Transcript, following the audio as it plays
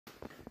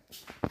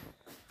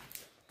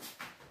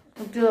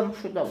დილა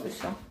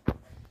მშვიდობისა.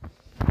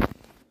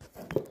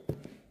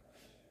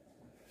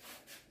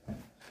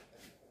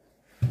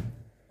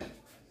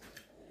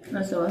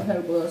 Nasıl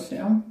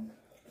herbolosyon?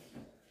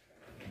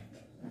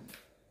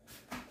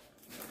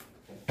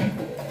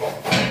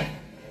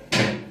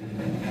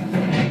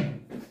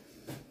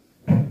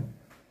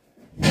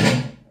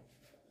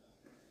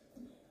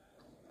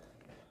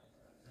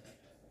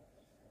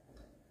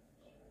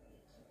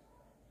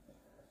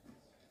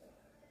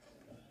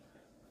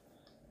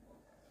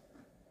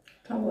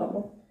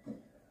 Tamam.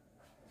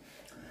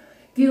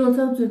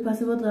 Gilocavt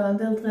ძვირფასებად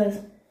დღევანდელ დღეს.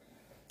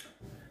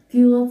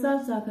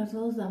 გილოცავთ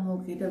საქართველოს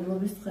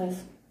დამოუკიდებლობის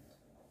დღეს.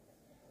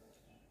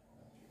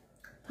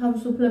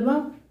 თავისუფლება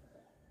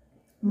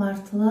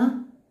მართლა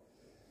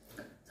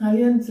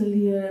ძალიან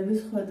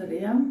ძლიერების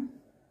ხვედრია.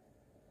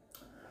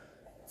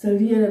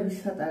 ძლიერების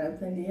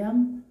სატარებელია.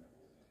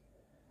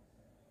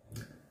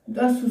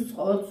 და სულს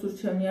ყოველთვის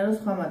ურჩევნია რომ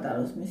სხვა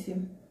მატაროს მისი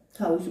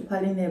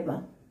თავისუფალი ნება.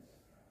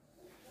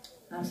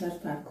 ამ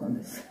საერთოდ არ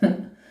გქონდეს.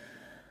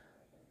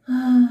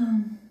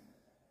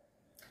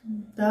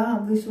 და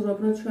ვისურვებ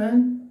რომ ჩვენ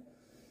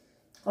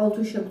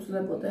ყოველთვის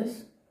შევძლებოდეს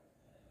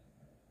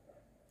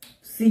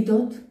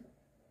ვზიდოთ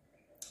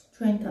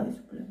ჩვენი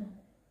თავისუფლება.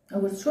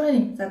 როგორც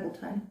ჩვენი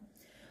საკუთარი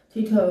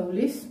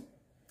თითოეულის,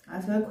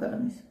 ასევე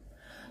ქვეყნის.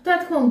 და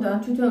თქმა უნდა,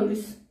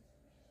 თითოეულის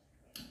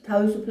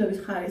თავისუფლების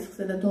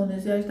ხარისხზე და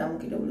დონეზე არის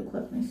დამოკიდებული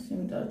ქვეყნის,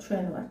 იმიტომ რომ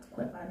ჩვენ ვართ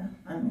ქვეყანა.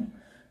 ანუ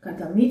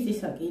გარდა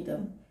მიწისა კიდევ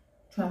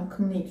ჩვენ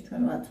ქმნით,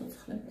 ჩვენ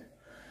ვაცოცხლებთ.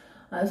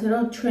 ასე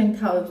რომ ჩვენ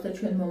თავებს და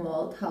ჩვენ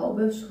მომავალ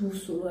თაობებს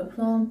ვუსურვებ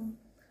რომ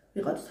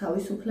ვიყოთ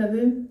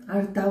თავისუფლები,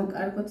 არ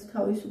დავკარგოთ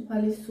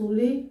თავისუფალი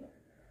სული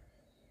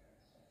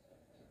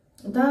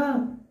და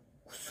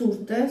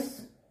გვსურდეს,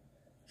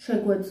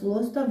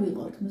 შეგვეძლოს და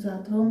ვიყოთ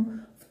მზად რომ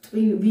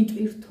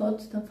ვიტვირთოთ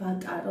და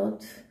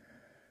ვატაროთ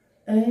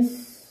ეს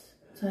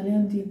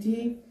ძალიან დიდი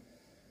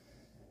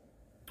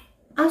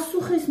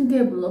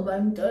პასუხისმგებლობა,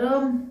 იმიტომ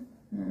რომ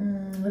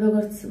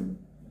როგორც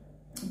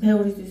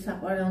ბევრისთვის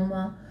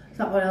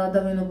საყვარელ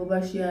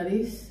ადამიანობაში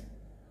არის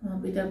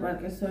პიტერ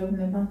პარკერს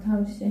ვეუბნება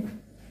თავისი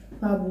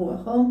ბაბუა,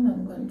 ხო? მე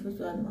მგონი თუ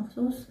ზოგადად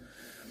მახსოვს.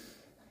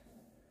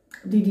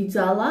 დიდი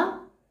ძალა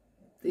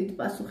დიდ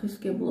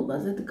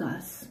პასუხისმგებლობაზე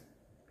დგას.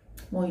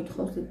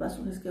 მოითხოვს დიდ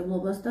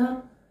პასუხისმგებლობას და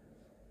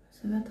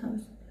ასევე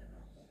თავისუფლება.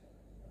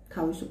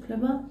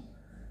 თავისუფლება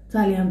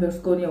ძალიან ბევრს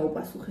გონია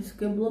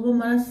უპასუხისმგებლობა,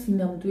 მაგრამ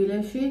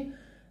სინამდვილეში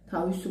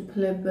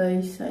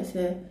თავისუფლების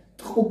ესე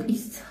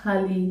ტყუპის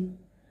ცალი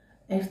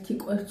ერთი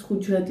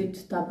კვერცხუჯრედით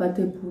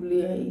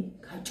დაბადებული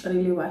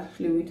გაჭრილი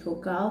ვარშლივით რო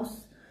გავს,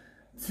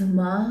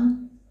 ძმა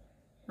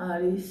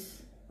არის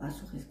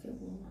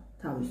პასუხისმგებლობა.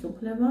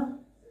 თავისუფლება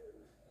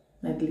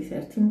მედლის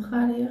ერთი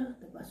მხარეა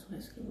და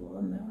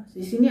პასუხისმგებლობა მევას.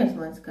 ისინი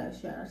ერთმანეთის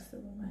გარშე არ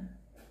არსებობენ.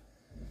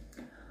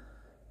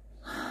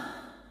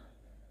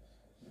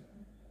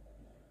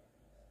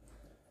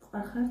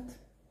 ყარხართ?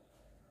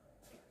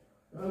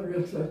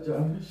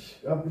 აღესაჭამის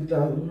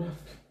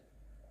კაპიტალურად.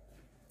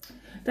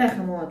 და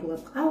ახლა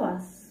მოვადულებთ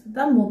ყავას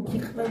და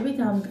მოგიყვებით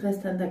ამ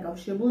დღესთან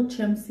დაკავშირებულ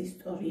ჩემს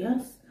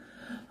ისტორიას,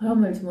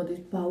 რომელიც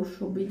მოდის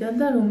ბავშვობიდან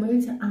და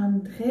რომელიც ამ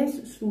დღეს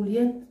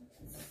სრულიად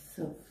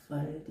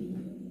სვარის.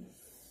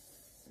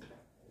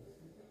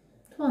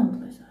 თუ ამ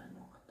დღეს არ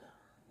მოხდა.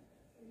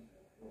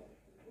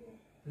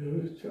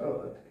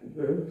 ჩავად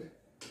კიდევ.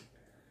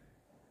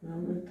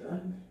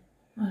 ნამეტანი.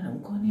 არა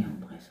მგონი ამ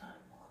დღეს არ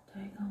მოხდა,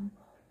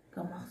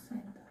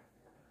 გამახსენდა.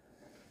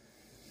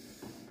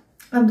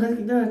 ამ დღეს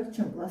კიდევ ერთ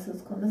ჩემ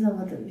კლასელს ჰქონდა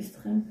ზავადების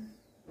დღე.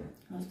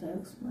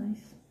 26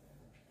 მაისს.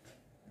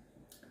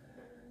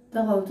 და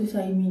ყოველთვის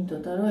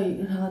მინდოდა რომ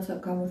რაღაცა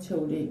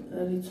გამორჩეული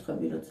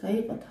რიცხვები როცა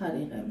იყო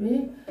თარიღები,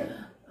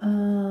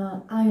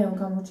 აი ამ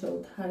გამორჩეულ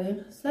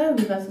თარიღზე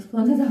ვიღაცას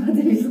ჰქონდა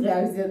ზავადების დღე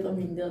არის ზეთო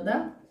მინდოდა.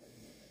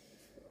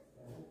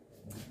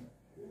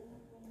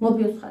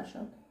 ლობიოს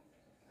ხარშავდა.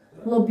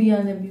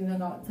 ლობიანები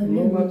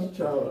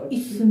ძალიან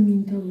ის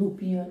მინდა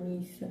ლობიანი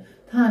ის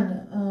თან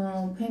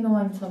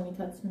ფენოვანი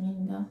ცომითაც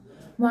მინდა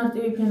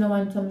მარტივი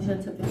ფენოვანი ცომის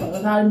რეცეპტი ხო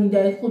არ მინდა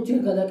ეს 5 ჯერ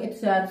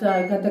გადაკეთე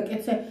არ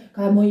გადაკეთე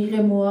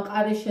გამოიღე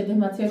მოაყარე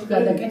შედემაციაში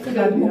გადაკეთე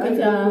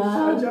გადმოკეთე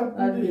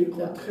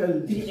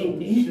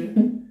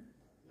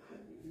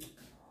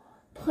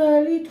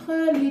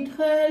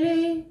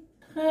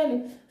თხელი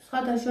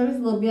სხვათა შორის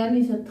ლობიანი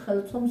ისეთ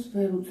თხელცომს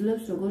ვერ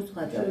უძლებს როგორც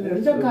ხაჭაპური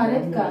და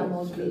გარეთ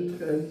გამოდის.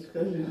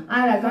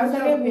 არა,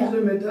 გასაგებია.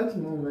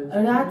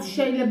 რაც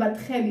შეიძლება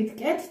თხელით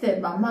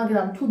კეთდება,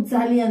 მაგრამ თუ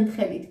ძალიან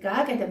თხელით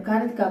გააკეთებ,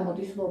 გარეთ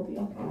გამოდის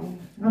ლობიო.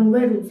 ანუ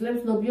ვერ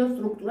უძლებს ლობიო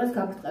სტრუქტურას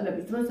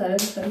გაბრტყელების დროს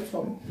არის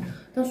თხელცომი.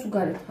 და სულ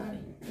გარეთ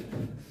არის.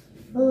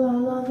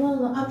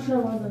 ლა, აქ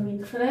შევაზე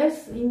მითხრეს,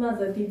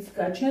 იმაზე დიდს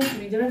გაჩენს,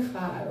 ვიდრე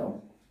ხარო.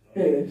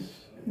 ეს.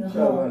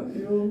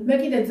 მე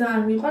კიდე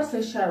ძალიან მიყვარს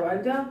ეს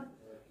შარვალი და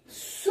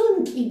სულ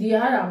კიდე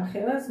არ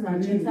ამხელას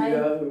მაჩენს აი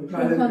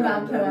ხონდა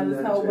ამ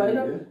თემაზე საუბარი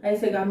რომ აი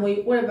ესე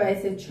გამოიყურება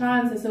ესე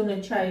ჩანს ესე უნდა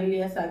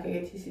ჩაილიას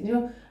აკეთეთ ისინი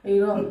რომ აი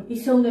რომ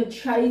ისე უნდა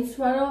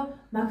ჩაიცვა რომ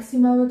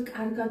მაქსიმალურად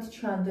კარგად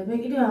ჩანდა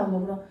მე კიდე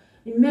ამბობ რომ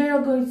მე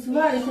როგორც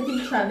ვარ, ესეთი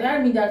ჩანდი, არ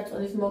მინდა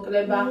არწონის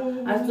მოკლება,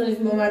 არწონის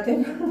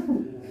მომატება.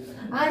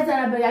 არც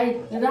არაფერი, აი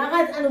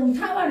რაღაც ანუ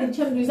მთავარი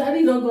ჩემთვის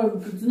არის როგორ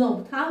გძნობ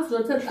თავს,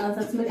 როცა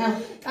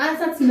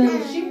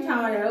ტანსაცმელში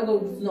მთავარი როგორ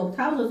გძნობ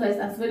თავს, როცა ეს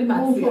ტანსაცმელი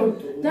მაწვია.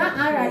 და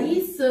არა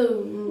ის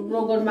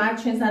როგორ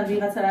მარჩენს ან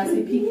ვიღაცა რას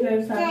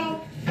იფიქრებს ან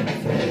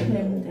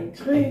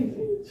ცხრი.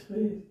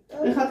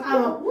 ეხლა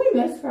ყავა,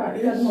 უიმეს რა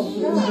არის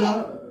გადმოგვიდა.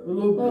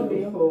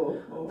 ლობი ხო.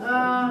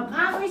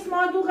 ყავის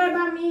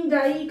მოდუღება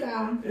მინდა იკა.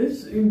 ეს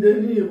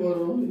იმდენი იყო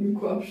რომ იმ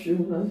ქვაბში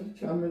უნდა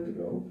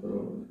ჩამედგა უფრო.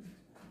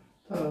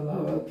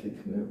 თავად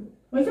იქნება.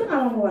 მოიცა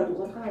ყავა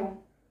მოვადუღოთ ყავა.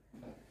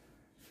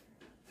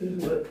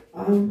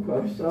 ამ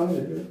ქვაბს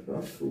ავიღებ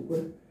უკვე.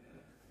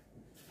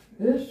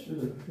 ეს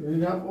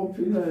ვინა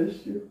ყოფილა ეს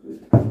იყო.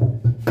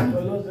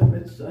 ყველაზე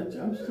მეც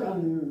საჭამს თან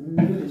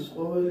მინის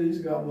ყოველის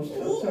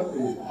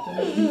გამოსწრაფი.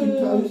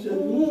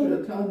 თავისებურია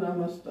თან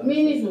ამასთან.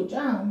 მინის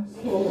უჭამს?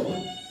 ხო,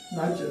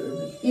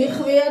 ნაჭრები.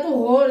 იხვია თუ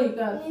ღორი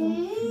კაცო.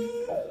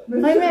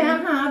 მე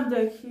აჰა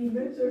აბდექი.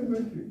 მე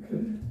წეგმეთიქე.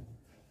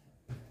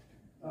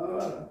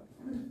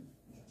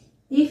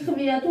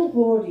 იხვია თუ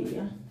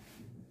ღორია.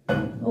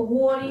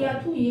 ღორია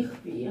თუ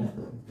იხვია.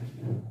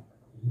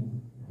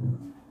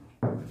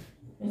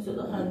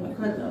 ესოდა ხან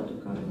მეკადავდი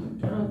კარგი.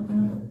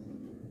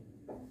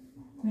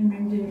 მე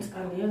მიმდენი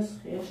წყალია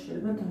სხია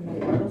შეიძლება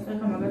დამეყაროს.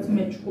 ეხლა მაგაც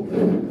მეჩხუბი.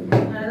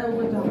 არა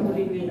უკვე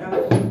დაგურილია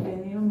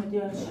იმდენი რომ მეტი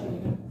არ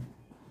შეიძლება.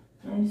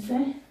 ესე.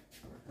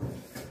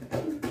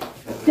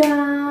 და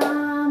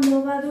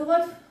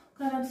მოვადუღოთ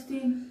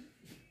განაცდი.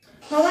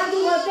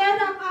 მოვადუღოთ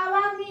და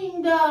ყავა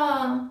მინდა.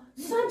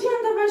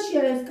 საჯანდაბაში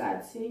არის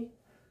კაცი.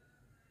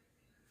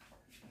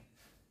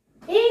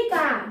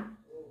 იკა.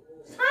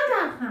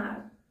 სადა ხარ?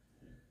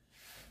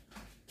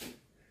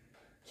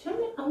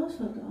 ჩემი ყავა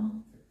სადაა?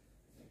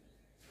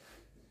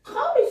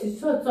 ხავისი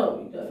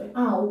საწავიდა.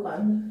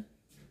 უკან.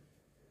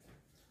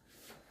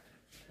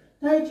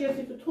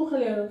 დაიჭერდი თუ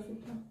ხელი არ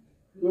უსუთა.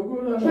 როგორ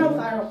არა?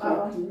 ჩავყარო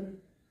ყავა.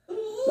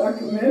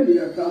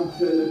 საქმეებია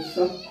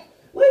გამხელებსა.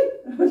 უი,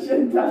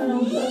 შენ თან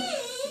უნდა.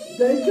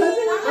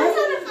 დაიჭერდი.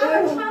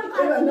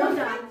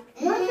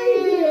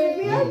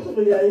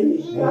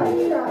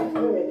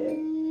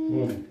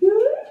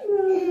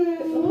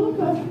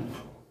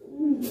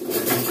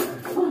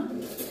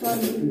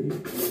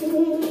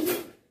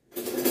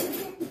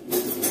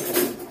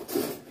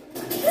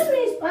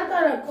 შემის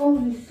პატარა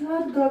კოვზი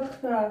სად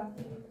გაქრა?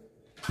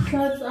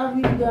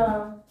 საწავიდა.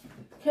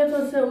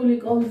 ქეთოსეული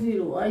კოვზი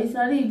როა, ის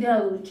არის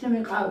იდეალური ჩემი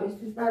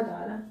ყავისთვის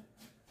პატარა.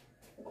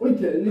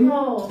 ყვითელი?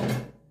 ხო.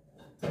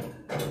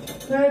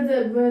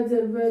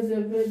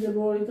 ვეძებ,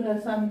 ორი დღე,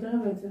 სამი დღე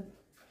ვეძებ.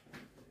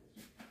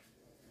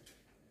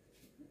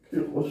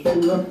 იყო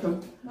სულაკა.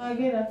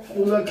 მაგერა.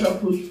 სულაკა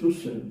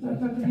ფუსფუსები.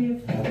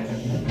 აკაკრიებს.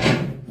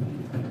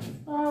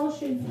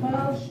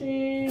 წყალში.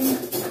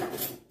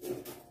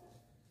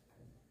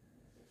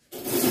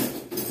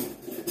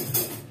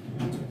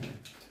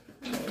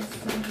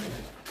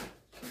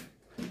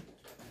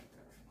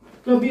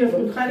 ლობიოს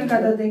ხარი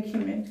გადადექი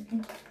მეთქი.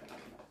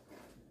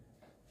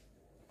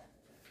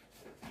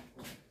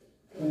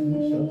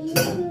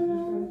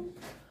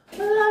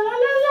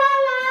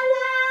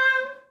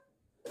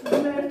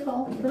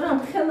 რა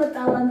ხელა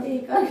ტალანტი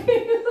იკარი.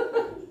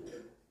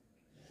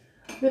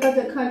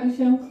 ვიღაცა ქალი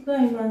შემხვდა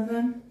იმაზე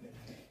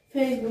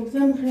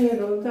Facebook-ზე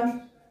მღეროდა.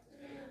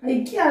 აი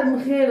კი არ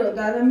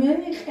მღეროდა,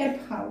 ადამიანი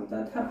ხეფხავდა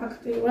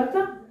ფაქტიურად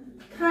და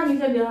თან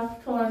ისეთი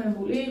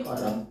აღფრთოვანებული იყო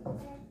რომ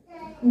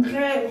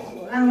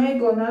ანუ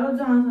ეგონა რომ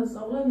ძალიან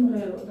სასწაულად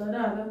მღეროდა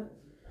რა და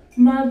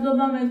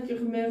მადლობა მეთქი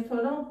ღმერთო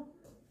რომ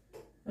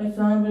ეს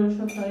ძალიან ბევრი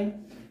შეხარი.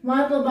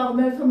 მადლობა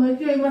ღმერთო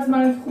მეთქი რომ იმას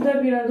მაინც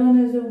ხვდები რა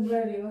დონეზე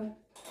უბრალი ვარ.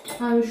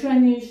 ანუ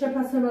შენი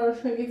შეფასება რო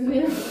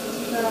შეგიძლია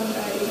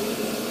დამკარი.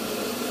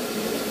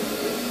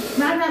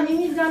 მაგრამ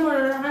იმის გამო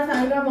რომ რაღაც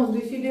არ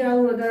გამოგდის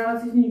იდეალურად და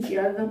რაღაც ის ნიჭი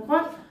არ დახვა,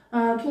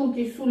 თუ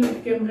კი სულით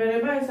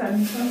გემღერება ეს არ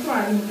ნიშნავს რომ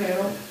არ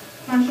იმღერო.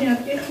 მაშინაც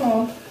კი ხო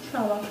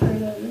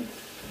ჩავახერე.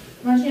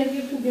 მაშინაც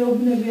თუ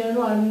გეუბნებიან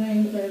რომ არ უნდა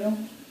იმღერო.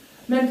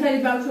 მე მთელი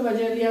ბავშვობა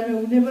ჯერია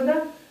მეუბნებოდა,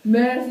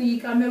 მე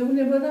იკა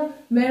მეუბნებოდა,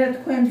 მე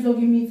თქვენ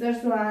ზოგი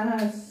მიწერს რომ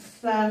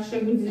არ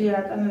შეგვიძლია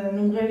ატანა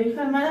ნუ მღერი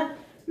ხარ, მაგრამ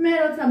მე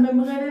როცა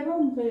მემღერება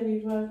მღერი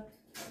ვარ.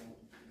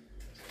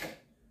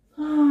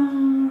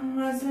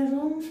 ასე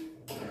რომ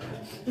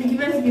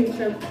იგივეს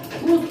გიჩვენ.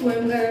 თუ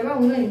ემღერება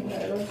უნდა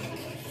იმღეროს.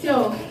 всё.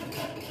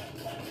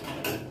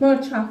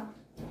 მორჩა.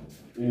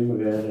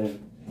 იმღერე.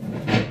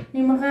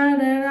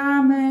 იმღერე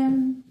რამე.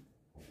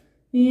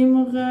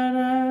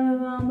 იმღერე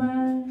რამე.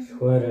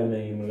 ხვერამე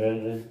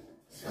იმღერე.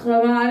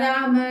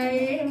 ხვერამე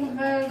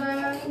იმღერე.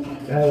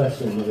 გავა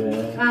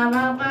სიმღერე.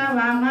 გავა,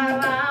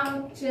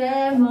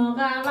 ჩემო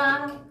გავა.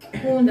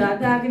 უნდა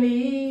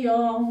დაგლიო.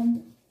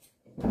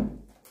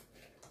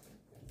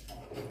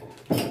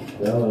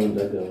 გავა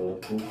უნდა გავა.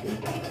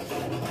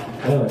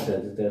 გავა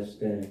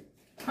სადდევსტე.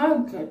 არ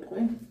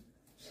გეტყვი.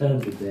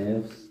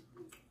 სადდევს.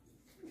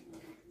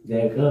 და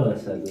გავა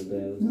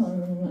სადდევს.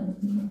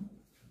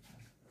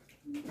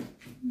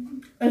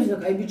 ეს რა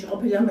კაი ბიჭი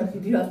ყოფილი ამ ერთი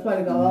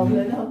დიასპორა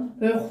გავავლე და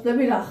ვერ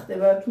ხვდები რა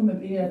ხდება თუ მე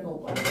პირად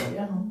მოვყავდი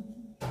რა.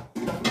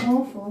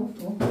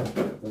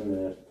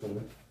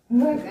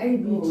 რა კაი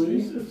ბიჭი.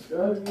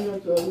 კარგია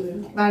ძალიან.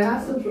 არა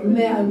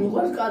მე არ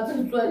მიყვარს კაცი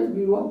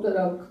წვერები ვაქვს და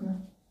რა ვქნა.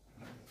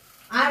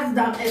 არც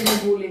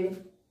დაყენებული.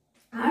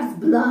 არც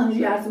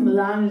ბლანჟი, არც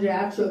მლანჟი,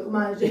 არც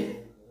შოკმანჟი.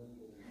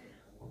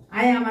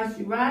 აი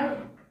ამაში ვარ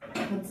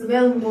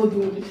ძველ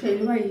მოდული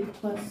შეიძლება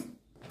ითქვას.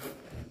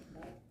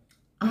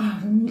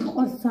 არ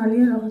მიყვარს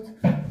ძალიან რაღაც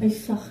ეს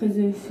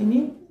სახეზე ისინი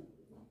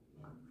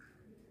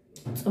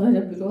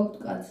წვერები რო აქვთ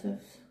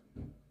კაცებს.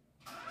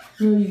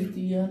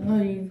 როიდია,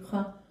 აი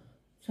ხა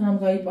სამ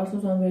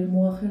გაიპარსოს ან ვერ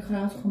მოახერხა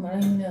რაღაც ხომ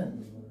არა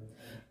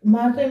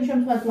მარტო იმ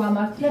შემთხვევაში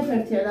ვამართლებ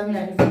ერთი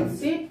ადამიანის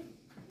ვიცი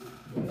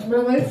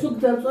რომელიც უკ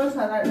დაწვეს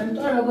არ არის,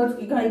 იმიტომ როგორც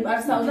კი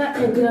გაიპარსავდა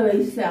ეგრევე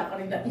ისე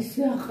აყრიდა,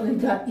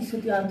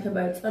 ისეთი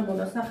ანთება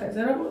ეწებოდა სახეზე,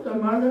 რა და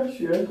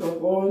მაგაში ახლა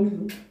ყოველ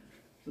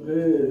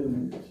დღე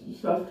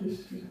სახის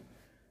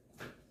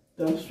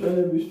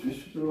დასვენებისთვის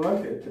რო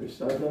აკეთებს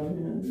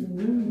ადამიანი,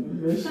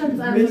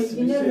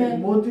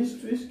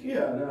 მოდისთვის კი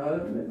არა,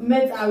 მე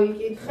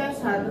წავიკითხე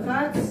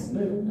სადღაც,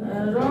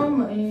 რომ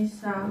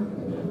ისა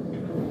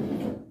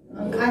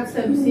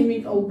კაცებს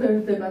იმიტომ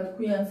უბერდება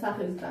თქვიან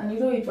სახისგანი,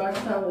 რომ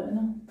იპარსავენ.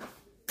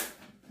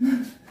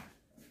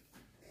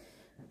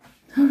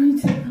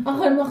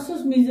 აღარ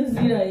მახსოვს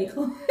მიზეზი რა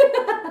იყო.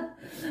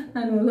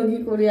 ანუ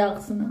ლოგიკური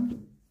ახსნა.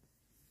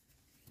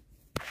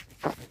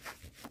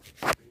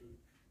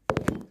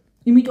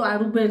 იმიტომ არ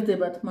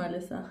უბერდებათ მალე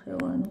სახეო,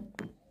 ანუ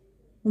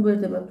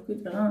უბერდებათ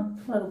თქვით რა,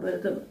 არ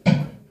უბერდებათ.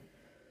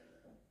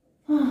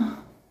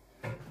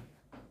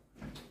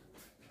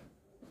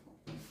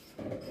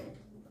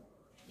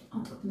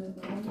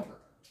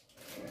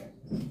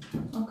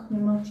 აქ მე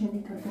მარჩენი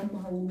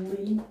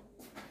გადამალული.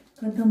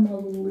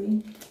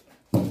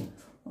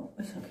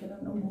 ეს აქედა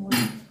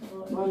ნომერი.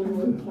 მალე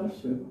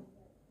ხარშება.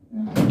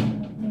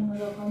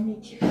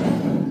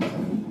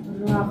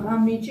 რაღა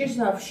მიჭირს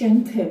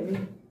ავშენთები.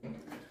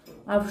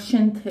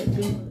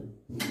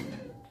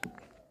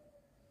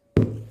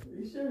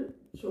 ისე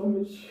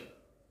ცომის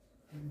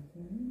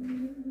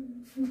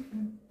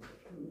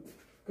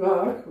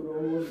გააკ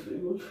რომ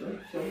მოსილოს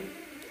სახე.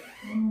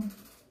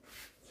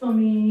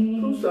 ცომი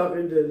თუ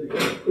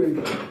საყიდელია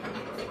ქვია.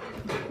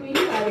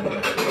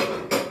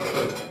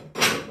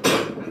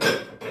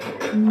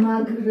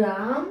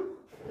 მაგრამ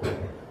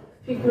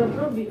ფიქრობ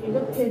რომ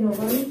ვიყიდო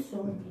ფენოვანი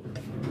ცომი.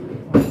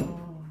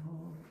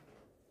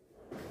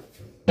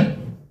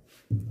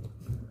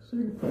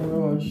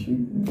 ფენოვანში.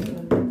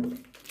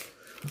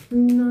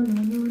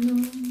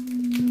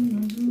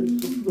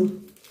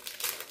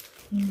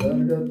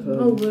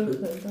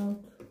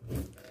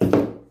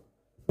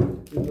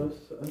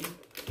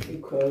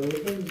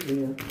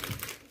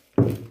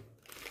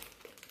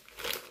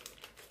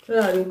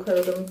 რა არის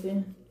უკარო და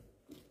მძიმე?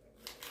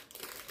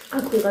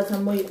 აქ ვიღაცა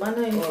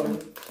მოიყვანა ის.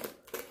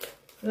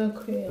 რა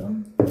ქვია?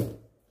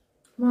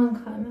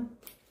 მანქანა.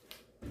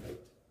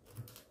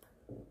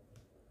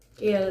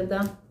 კი არა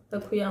და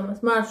ქვია ამას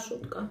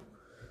მარშრუტკა.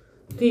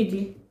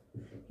 დიდი.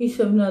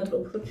 ისევ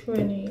ნატრობ რო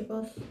ჩვენი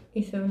იყოს,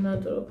 ისევ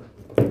ნატრობ.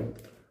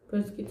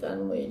 ეს კი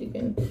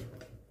წარმოიდგენთ.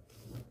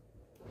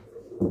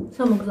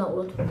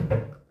 სამოგზაუროდ.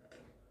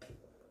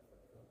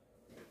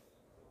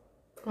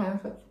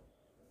 კარგად.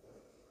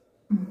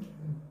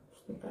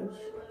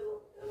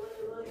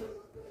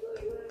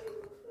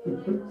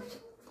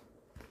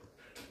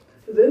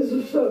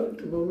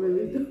 რეზულტატი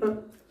მომელიდა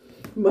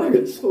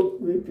მაგას ხო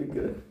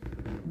მიფიქრე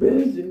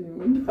ბენზინი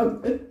უნდა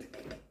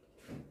მეთქი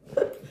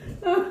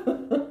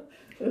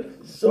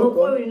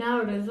სოკვინა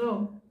რეზო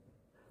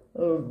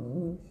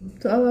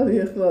თავარი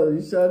ახლა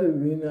ის არის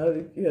ვინ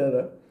არის კი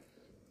არა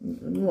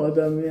ნუ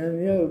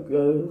ადამიანია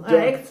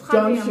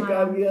ჯამში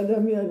კარგი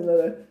ადამიანი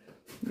მაგრამ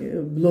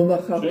ბლომა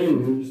ხალხი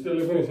ის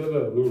ტელეფონი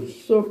სადაა ლურს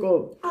სოკო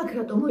აქ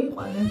რატომ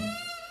მოიყვანე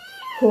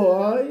ხო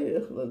აი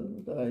ახლა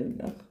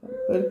დაინახა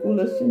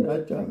ჰერკულესი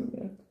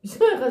ნაჯამია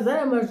ისე ახლა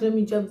ზარა მარჟე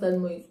მიჭამს ან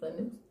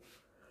მოიყვანებს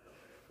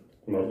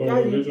მარტო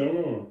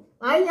მეჭამა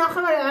აი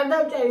ახლა არ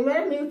დავჭერი მე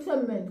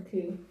მივცემ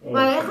მეთქი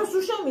მაგრამ ახლა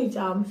სუშა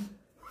მიჭამს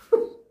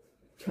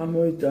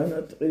ჩამოიტანა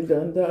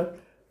ტყიდან და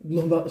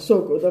ბლომა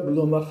სოკო და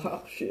ბლომა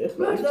ხალხში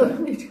ახლა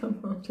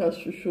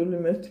ჩაშუშული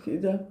მეთქი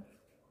და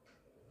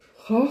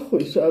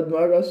ხახვი სად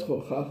მაგას ხო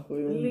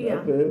ხახვი უნდა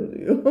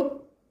ბევრიო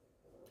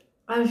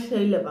არ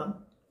შეიძლება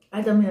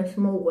ადამიანს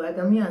მოუღო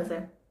ადამიანზე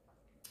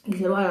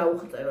ისე რომ არ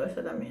აუხწერო ეს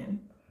ადამიანი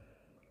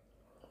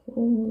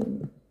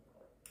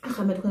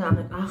ახლა მე თქვენ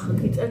ახლა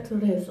გიწერთ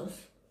რეზოს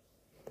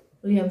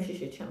რიამში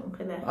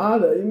შეჩამხედა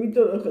არა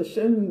იმიტომ ახლა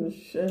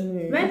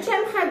შენი მე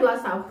ჩემ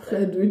ხედვას აქვს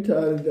ხედვით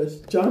არის და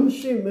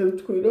ჯამში მე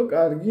ვთქვი რომ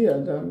კარგი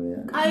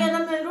ადამიანი კაი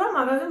ადამიანი როა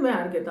მაგაზე მე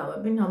არ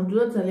გეტავები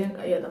ნამდვილად ძალიან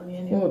კაი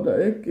ადამიანია ხო და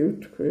ეგ კი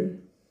ვთქვი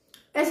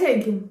ესე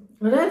იგი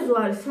რეზო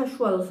არის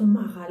საშუალოზე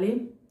მაღალი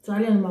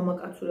ძალიან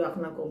მამაკაცური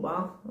აღნაგობა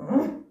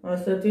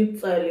ასეთი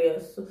წელია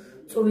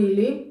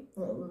წვრილი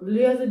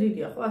ლიაზე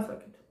დიდია ხო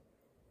ასაკით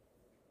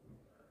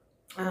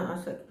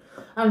ასე.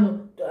 ანუ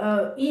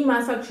იმ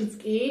ასაკშიც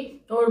კი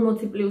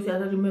 40+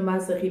 ასაკში მე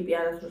მასზე ხიპი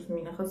არასდროს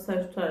მინახავს,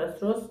 საერთოდ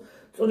არასდროს.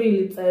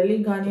 წვრილი წელი,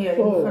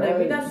 განიერი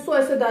მხრები და სულ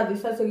ესე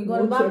დადის, ასე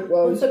გიგონება,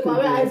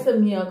 მოცეკვავე, აი ესე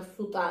მიაქვს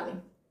სუტანი.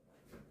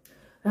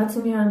 რაც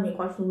მე არ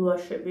მიყვარს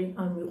ულვაშები,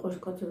 არ მიყვარს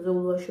კაცებზე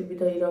ულვაშები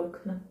და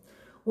ირავქნა.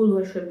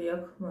 ულვაშები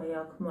აქვს, აი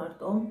აქ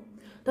მარტო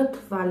და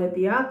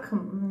თვალები აქვს,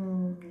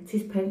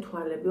 ცისფერი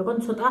თვალები,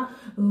 ოღონდ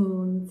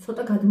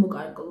ცოტა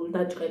გადმოკარკლული,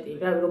 დაჭყეტილი,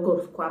 რა როგორ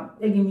ვთქვა.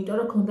 ეგ იმიტომ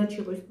რომ ქონდა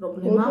ჩიყვის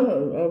პრობლემა.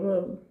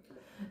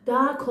 და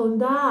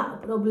ქონდა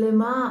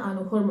პრობლემა,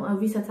 ანუ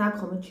ვისაც აქვს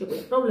ხომ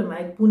ჩიყვის პრობლემა,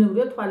 ეგ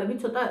ბუნებრივია თვალები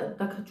ცოტა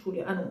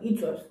დაქაჩულია, ანუ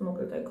იწვევს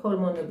მოკლედ ეგ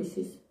ჰორმონების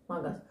ის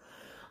მაგას.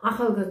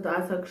 ახალგაზრდა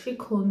ასაკში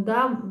ქონდა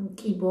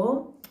კიბო,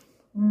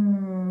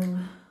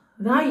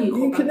 რა იყო?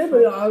 იქნება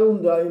არ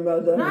უნდა იმ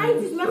ადამიანს. რა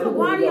იცის, მე ხო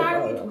გვარი არ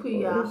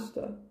მითქვია.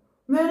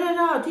 მე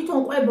რა თვითონ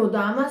ყვებოდა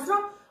ამას,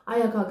 რომ აი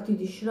აქ აქ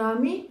დიდი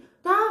შრამი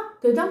და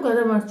დედამ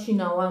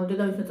გადამარჩინაო, ანუ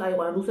დედამისმა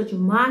წაიყვანა რუსეთში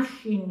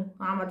მაშინ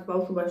ამათ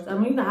ბავშვობაში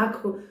წარმოგიდგა აქ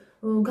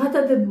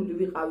გადადებული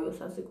ვიყავიო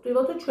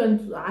სასიკვდილო და ჩვენ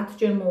 10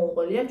 ჯერ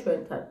მოუყოლია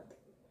ჩვენთან.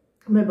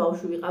 მე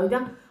ბავშვი ვიყავი და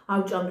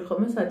ავჭამდი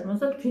ხოლმე საჭმელს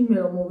და თვითონ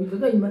რომ მოვიდო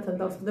და იმათთან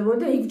დავსხდებოდი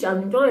და იქ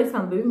ჭამდი, იმიტომ რომ ეს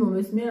ამბები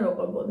მომესმია რა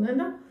ყვებოდნენ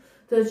და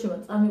დედაშვილმა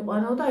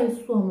წამიყვანაო და ეს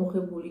სულ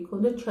ამოღებული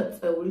იქონდა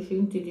ჩაწეული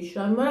შიგნით დიდი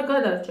შრამი, მაგრამ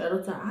გადარჩა,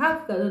 როცა აქ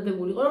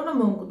გადადებული იყო, რომ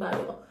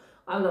მომკვდარიყო.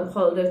 ყავდა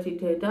მხოლოდ ერთი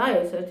დედა,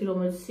 ეს ერთი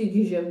რომელიც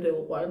სიგიჟემდე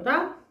უყვარდა.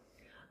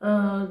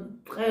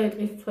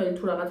 ტყის წველი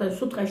თუ რაღაცა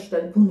სულ ტყეში და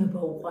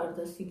ბუნება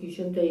უყვარდა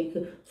სიგიჟემდე იქ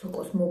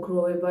სოკოს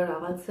მოგროვება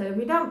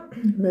რაღაცები და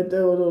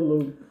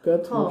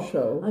მეტეოროლოგად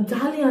მუშაობ.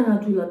 ძალიან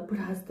ადვილად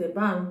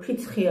ბრაზდება, ანუ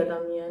ფიცხი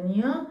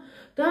ადამიანია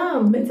და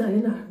მე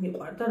ძალიან არ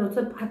მიყვარდა,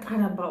 როცა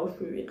პატარა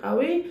ბავშვი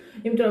ვიყავი,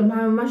 იმიტომ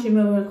რომ მაშინ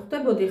მე ვერ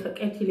ხვდებოდი, ხა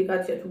კეთილი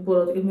კაცია თუ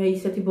ბოროტი, მე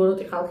ისეთი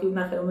ბოროტი ხალხი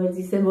ვნახე, რომ მეც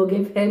ისე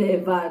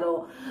მოგეფერება, რომ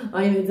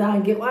აი მე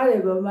ძალიან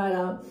გეყარება,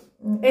 მაგრამ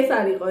ეს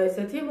არ იყო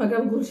ესეთი,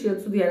 მაგრამ გულშია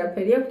ცუდი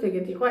არაფერი აქვს,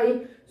 ეგეთი ხო, აი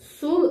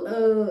სულ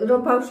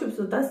რომ ბავშვებს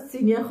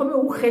დასცინიან ხოლმე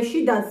უხეში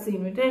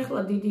დასცინვით,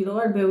 ეხლა დიდი რო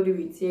არ ბევრი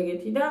ვიცი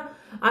ეგეთი და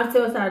არც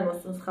ევას არ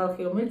მოსწონს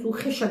ხალხი, რომელიც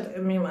უხეშად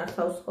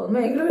მიმართავს ხოლმე,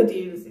 ეგრევე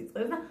ტირის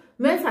იწყებს და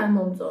მეც არ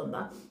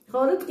მომწონდა.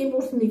 ხო და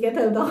ტყიპურს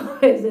მიკეთებდა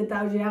ესე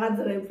თავში რაღაც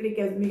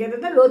რეპლიკებს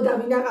მიკეთებდა, რო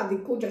დავინახავდი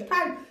ქუჩაში,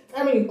 თან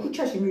წამილი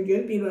ქუჩაში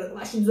მივიდიოდი პირველ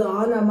კლასში,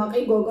 ძალიან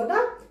ამაყი გოგო და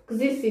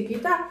გზის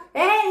იქით და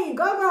ეი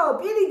გოგო,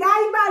 პირი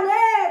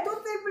დაიბანე, თუ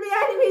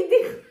წიფლიანი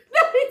მიდიხ.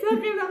 და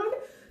ვიტყვი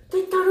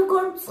და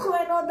როგორ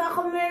მცხვენო და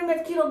ხო მე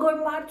მეთქი როგორ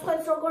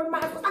მარცხენს, როგორ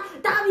მარცხენს,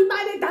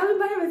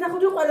 დავიბანე, მე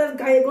სახუჯი ყველას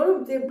გაეგო რომ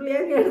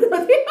წიფლიანი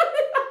ერთოდი.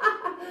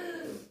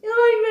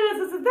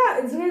 და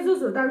ზეზოს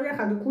რომ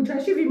დავინახავდი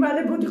ქუჩაში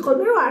ვიმალებოდი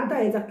ხოლმე რომ არ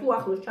დაეძახ თუ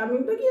ახლოს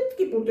ჩამივდოდი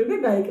ტკიპურდი და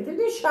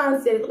გაიკეთებდი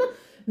შანსი იყო და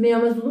მე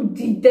ამას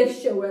დიდეს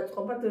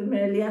შეუეწყობად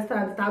მე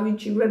ლიასთან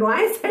დავიჭირე რომ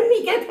აი ესე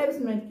მიკეთებს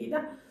მეთქი და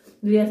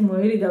ლიას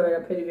მოერიდა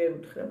ვერაფერი ვერ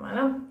უთხრე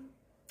მაგრამ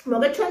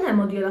მოგეთ ჩვენთან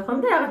მოდიოდა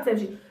ხოლმე და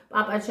რაღაცებში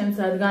პაპა ჩემს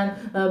რადგან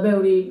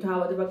ბევრი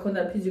დაავადება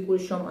ქონდა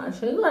ფიზიკური შრომა არ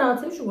შეიძლება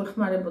რაღაცებში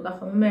გვეხმარებოდა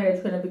ხოლმე მე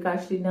ჩვენები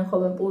გაშლიდნენ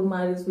ხოლმე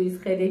პურმარის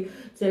ვისხერი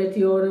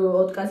ერთი ორ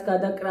ოდკას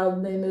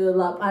გადაკრავდნენ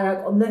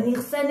ლაპარაკობდნენ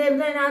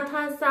იხსენებდნენ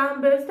 1000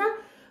 ამბებს და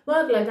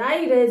მოკლედ აი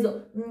რეზო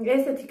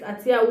ესეთი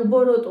კაცია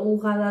უბოროტო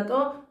უღალატო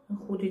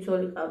 5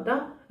 ძოლი ყავდა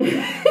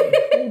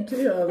 5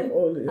 არ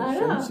ყოლია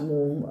შენს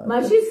მოუმა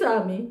მაშინ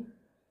 3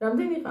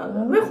 რამდენი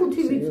ყავდა მე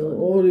 5 ვიცი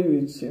 2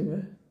 ვიცი მე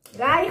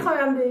აი ხო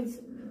რამდენი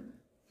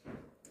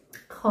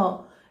ხო,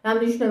 რა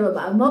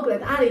მნიშვნელობა,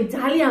 მოკლედ არის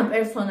ძალიან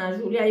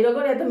პერსონაჟული, აი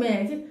როგორი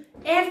ადამიანია,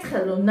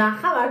 ერთხელ რომ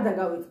ნახავ არ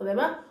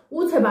დაგავიწყდება,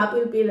 უცებ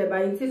აპირპილება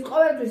იცის,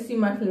 ყოველთვის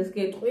სიმართლეს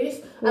გეტყვის,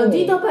 ანუ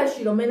დიდობაში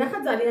რომ მენახა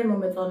ძალიან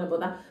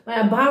მომეწონებოდა,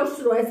 მაგრამ ბავშვს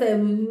რო ესე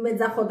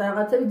მეძახოდა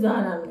რაღაცები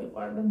ძალიან არ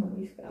მიყვარდა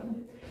მაგის გამო.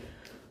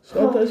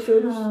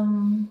 სხვათაშორის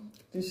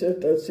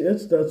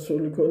დისერტაციაც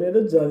დაცული ქონია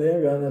და ძალიან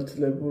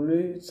განათლებული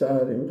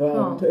წარი,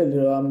 მთელი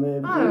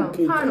რამეები,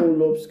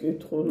 კითხულობს.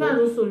 და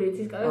რუსული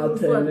იცის,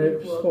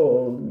 ათენებს, ხო.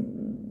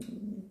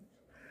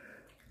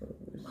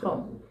 ხო.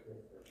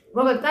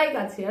 მოგეთ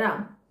კაიკაცია რა.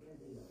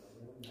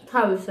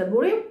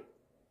 თავისებური.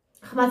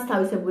 ხმაც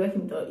თავისებური აქვს,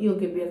 იმიტომ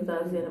იოგები აქვს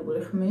დააზიანებული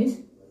ხმის.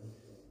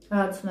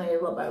 რაღაცნაირ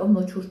ლაპარაკობ,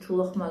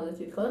 მოჩურჩულო ხმაზე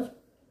თითქოს.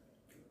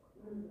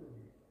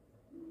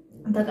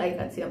 და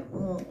კაიკაცია.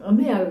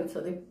 მე არ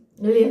ვიცოდი.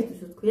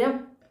 ლიასთვის ვთქვია,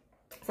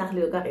 სახლი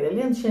რომ გაყიდე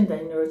ლიან, შენ და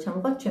ინო რო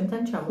ჩამოყავ,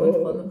 ჩემთან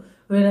ჩამოეთხო.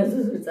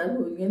 ვერასდროს ვერ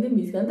წარმოვიდგენდი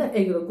მისგან და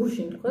ეგ რო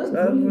გუშინ თქვა,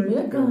 გული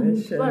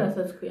განსვა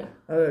რასაც თქვია.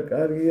 არა,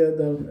 კარგია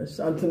და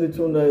სანთლით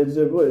უნდა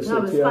ეძებო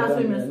ესეთი ადამიანი. სპასო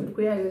იმას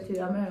თქვია ეგეთი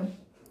რამე.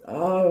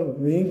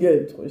 ვინ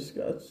გეტყვის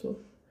კაცო.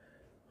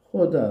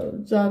 ხო და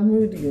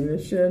წარმოვიდგინე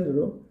შენ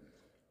რომ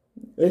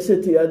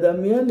ესეთი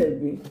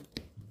ადამიანები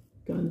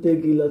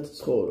განდეგილად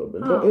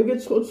ცხოვრობენ. და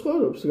ეგეც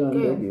ცხოვრობს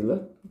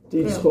განდეგილად.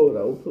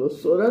 იცხოვრა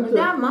უბრალოდ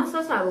და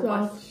მასას არ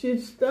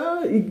უყურს და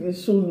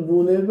სულ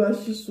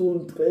ბუნებაში, სულ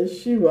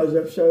ტყეში,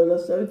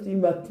 ვაჟა-ფშაველასავით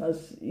იმათას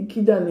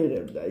იქიდან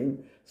იღებდა იმ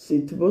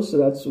სითბოს,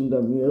 რაც უნდა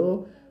მიეღო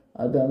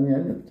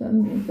ადამიანებთან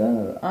და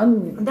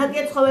ანუ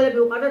დაკეთ ცხოველები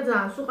უყარდა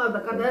ძალიან, სულ ყავდა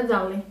კატა და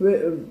ძაღლი.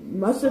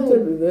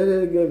 მასეთები ვერ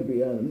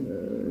ერგებიან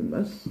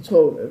მას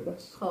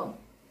ცხოვრებას. ხო.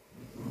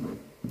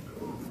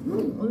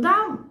 და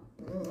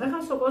ეხლა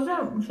სოკოზე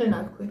შენ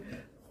ათქვი.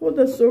 ხო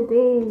და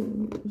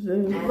სოკოზე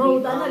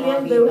მოუტანა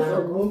ლიან ბევრი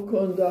სოკო.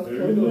 მოქონდა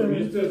ხო.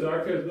 მისცეს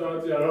აქეთ და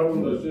აწი არ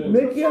უნდა შენ.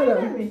 მე კი არა.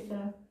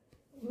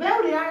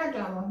 ბევრი არ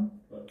აჭამა.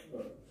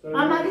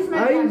 ამაგის მე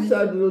აი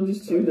სად როდის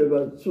წვიდება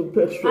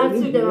სუპერშველი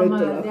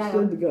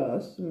მეტრახზე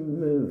დგას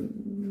მე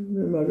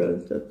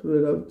მაგალითად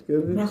ვერ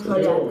ავდგები მე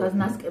ხოლმე დგას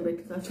ნასკებით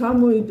დგას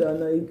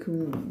ჩამოიტანა იქ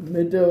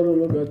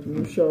მეტეოროლოგად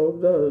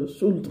მუშაობდა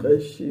სულ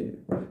დღეში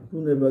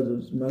ბუნებაზე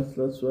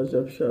მართლაც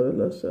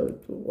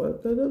ვაჟაფშაველასავით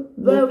უყვარდა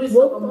და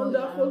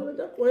მოქონდა ხოლმე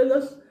და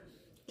ყველას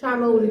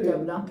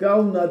ჩამოურიდებდა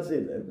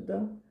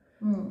გაუნაწილებდა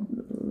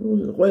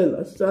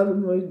ყველას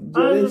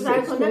წარმოიდგინეს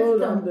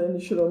რამდენი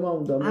შრომა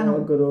უნდა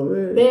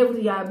მოაგროვე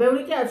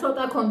ბევრი კი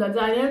ცოტა ქონდა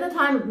ძალიან და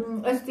თან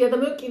ესეთი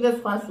ადამიანი კიდე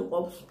სხვას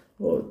უყოფს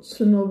ხო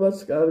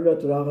ცნობაც კარგად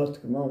რაღაც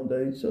თქმა უნდა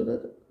იცოდა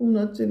და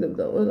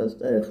უნაწილებდა ყველას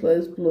და ეხლა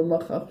ეს ბლომა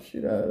ხახში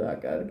რა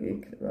კარგი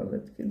იქნება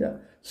მეთქი და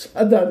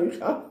სად არის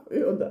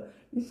ხახიო და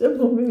ისე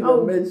მომივიდა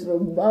მეც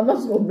რომ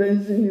მამას ხო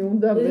ბენზინი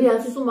უნდა მე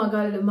სულ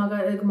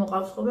მაგალითად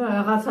მოყავს ხოლმე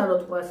რაღაცა რო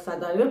თქვა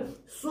სად არის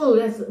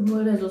სულ ეს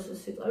მორეზოს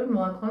სიტყვები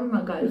მოაქვამი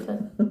მაგალითად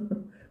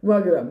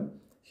მაგრამ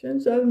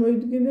შენ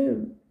წარმოიდგინე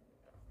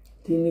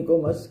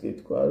დინიკომას კი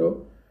თქვა რომ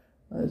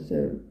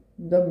ასე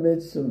და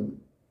მეც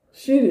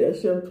შირია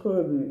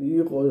შემთხვევები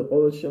იყო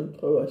ყოველ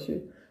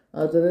შემთხვევაში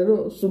ადრე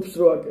რომ სუპს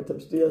რო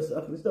აკეთებს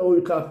დიასახლის და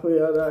უი ხახვი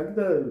არა აქ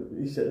და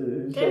ისე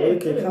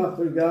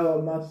ხახვი გავა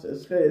მას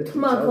ეს ხე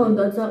თმა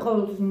ქონდა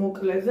საყოველთათვის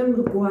მოკლეზე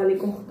მრგვალი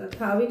გოხდა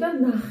თავი და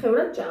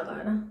ნახევრად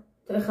ჭაღარა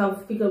ეხლა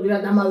ვფიქრობდი რა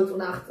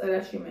დამალწუნა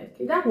აღწერაში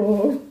მეთქი და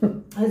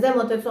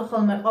ზემოთ ეცვა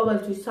ხოლმე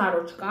ყოველთვის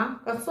საროჩკა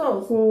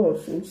გახსოვს? ხო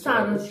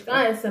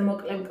საროჩკა ესე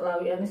მოკლე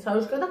მკლავიანი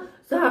საროჩკა და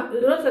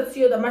როდესაც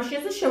ციოდა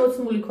მაშინაზე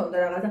შემოცმული ქონდა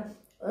რაღაცა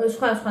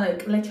სხვადასხვანაირი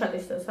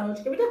კლეჩატის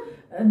საროჩკები და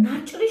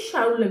ნაჭრი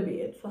შარულები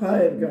ეცვა.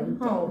 აერგან.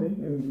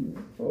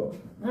 ხო.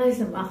 აი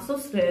ესე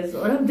მახსოვს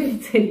რეზო, რამდენი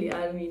წელი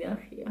არ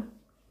მინახია.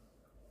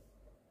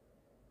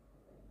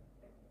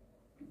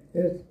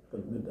 ერთ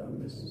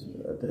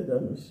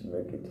დედამისი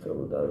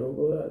მეკითხებოდა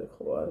როგორ არის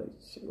ხო არ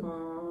იცი.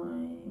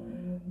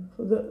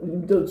 ხო და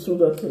იმდენ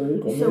ცუდად რა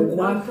იყო მე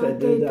ნახე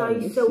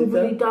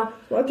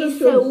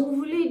ისე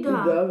უვლიდა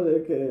და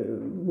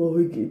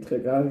მოვიკითხე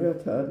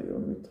კარგად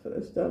არისო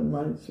მითხრეს და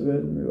მაინც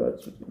ვერ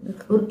მივაწვდინე.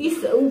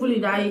 ისე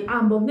უვლიდა აი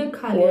ამბობდნენ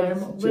ხალი არ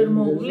ვერ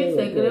მოუვლის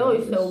ეგრეო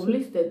ისე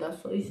უვლის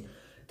დედასო ის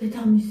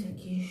დედამისი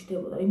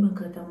გიჟდებოდა იმან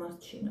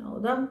გადამარჩინაო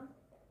და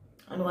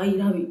ანუ აი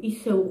რავი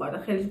ისე უყარა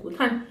ხელის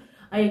გულთან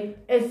აი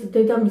ეს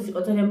დედამისი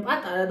იყო ძალიან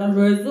პატარა და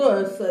რეზო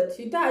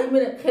ესეთი და აი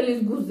მე ხელის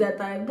გულზე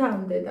ატარებდა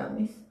ამ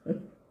დედამის.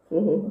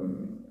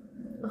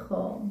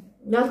 ხო.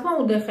 რა თქმა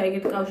უნდა ხა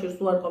ეგეთ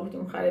კავშირს უარყოფითი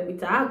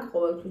მხარებიც აქვს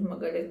ყოველთვის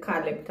მაგალითად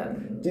ქალებთან.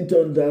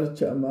 თვითონ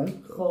დარჩა მას.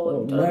 ხო,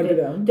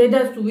 მაგრამ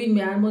დედას თუ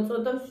ვინმე არ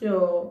მოწოდავს,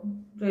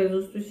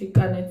 რეზოსთვის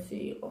იკანეცი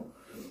იყო.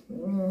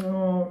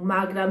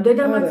 მაგრამ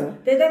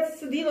დედაც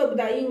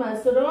ცდილობდა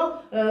იმას, რომ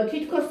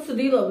თითქოს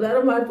ცდილობდა,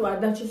 რომ მარტო არ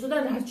დაჩესო და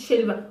რაც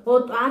შეიძლება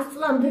 100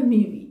 წლამდე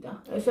მივიდა.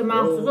 ესე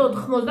მახსოვს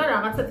 80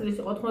 რაღაცა წლის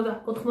იყო,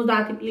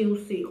 90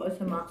 პლუსი იყო,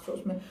 ესე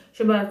მახსოვს მე.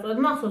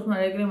 შეგვარწმუნდა მახსოვს,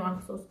 მაგრამ ეგრე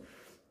მახსოვს.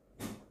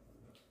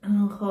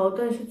 ხო,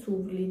 და ესეც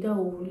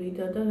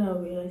უვლიდა და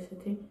რავია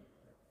ესეთი.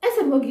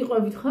 ესე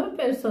მოგიყვებით ხოლმე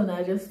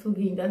პერსონაჟებს თუ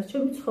გინდათ,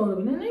 ჩემი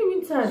ცხოვრებიდან, აი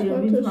ვინც არიან,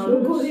 ვინც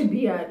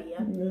როგორები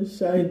არიან.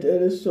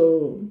 საინტერესო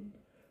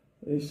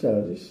ის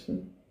არის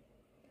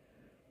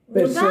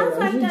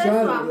პერსონაჟი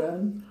ძალიან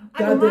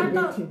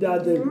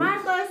დადებითი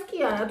მარტო ეს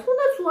კი არა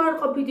თუნდაც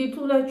უარყოფითი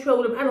თუნდაც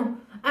ჩვეულებრივი ანუ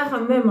ახლა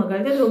მე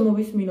მაგალითად რომ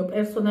მოვისმინო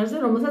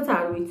პერსონაჟზე რომელსაც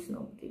არ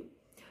ვიცნობდი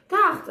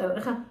და აღწერ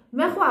ახლა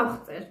მე ხო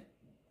აღწერ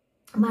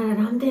მაგრამ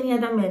რამდენი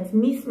ადამიანს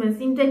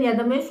მისმენს იმდენი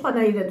ადამიანი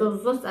სხვადასხვა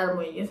დოზას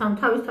წარმოიდგენს ამ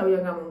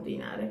თავისთავიდან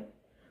გამომდინარე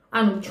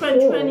ანუ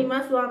ჩვენ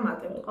იმას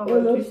ვამატებთ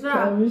ყოველთვის რა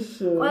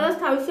ყველას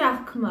თავისი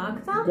აღქმა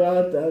აქვს და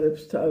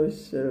გაატარებს თავის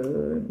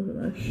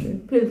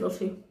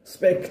ფილტრში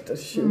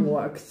სპექტრში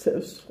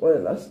მოაქცევს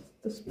ყველას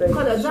და სპექტრში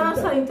ხო და ძალიან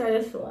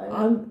საინტერესოა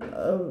ან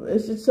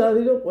ესეც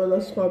არის რომ ყველა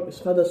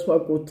სხვადასხვა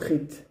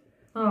კუთხით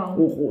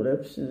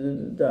უყურებს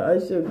და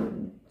აი ესე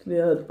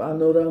ძალიან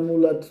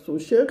პანორამულად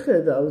თუ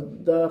შეხედავ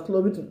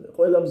დაახლოებით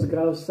ყველა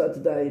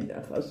მსგავსად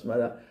დაინახავს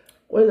მაგრამ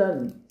ყველა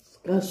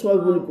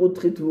გასვავებული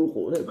კუთხით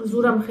ვუყურებ.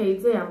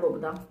 ზურამხეიძე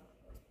ამბობდა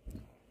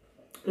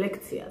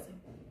ლექციაზე.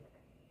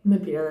 მე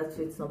პირადად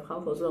ვიცნობ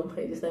ხალხს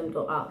ზურამხეიძეს,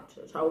 იმიტომ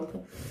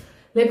ჩავრთე.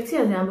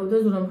 ლექციაზე ამბობდა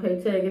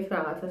ზურამხეიძე ეგეთ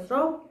რაღაცას,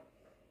 რომ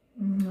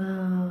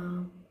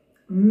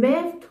მე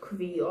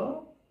ვთქვიო,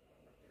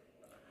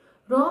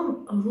 რომ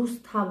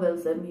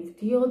რუსთაველზე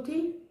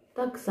მივდიოდი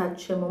და გზად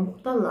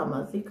შემომხვდა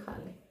ლამაზი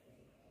ქალი.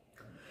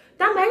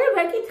 და მე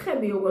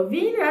ვეკითხები უკვე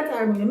ვინ რა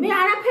წარმოიდგენს მე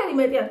არაფერი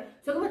მეტი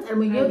ზოგადად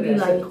წარმოიგია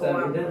დილა იყო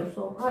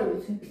ამასო. არ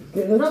ვიცი.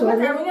 ზოგადად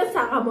წარმოიგია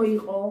საღამო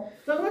იყო.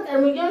 ზოგადად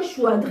წარმოიგია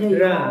შუა დღე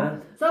იყო.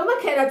 ზოგადად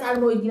ქერა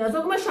წარმოიდგინა,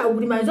 ზოგადად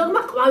შაუბრიმა,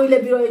 ზოგადად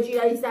ყვავილები რო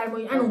ეჭირა ის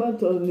წარმოიდგინა. ანუ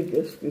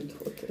ბატონიკეს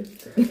ვკითხოთ ეს.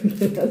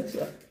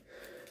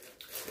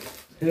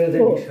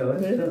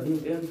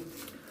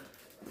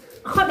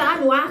 ხო და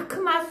ანუ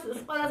აღქმას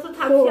ყველას რო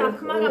თავში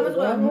აღქმა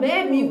გამოწვევა მე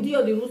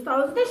მივდიოდი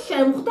რუსთაველზე და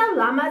შემხვდა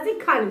ლამაზი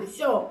ქალი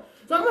всё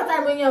ზოგმა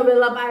წარმოიდგინა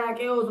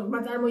ველაპარაკეო ზოგმა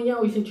წარმოიდგინა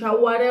ისე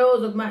ჩაუარეო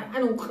ზოგმა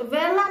ანუ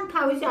ყველამ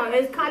თავისი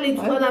ეს ქალი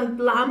ყველამ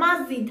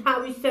ლამაზი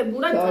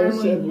თავისებურად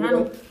წარმოიდგინა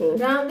ანუ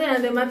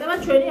რამდენადე მარტება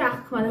ჩვენი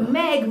აღქმა და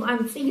მე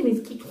ანუ წიგნის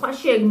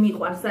კითხვაში ეგ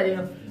მიყვარს არის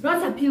რომ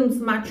როცა ფილმს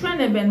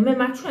მაჩვენებენ მე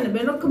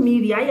მაჩვენებენ რომ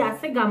გმირი აი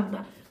ასე გამდა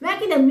მე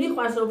კიდე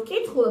მიყვარს რომ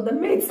ვკითხულობ და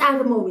მე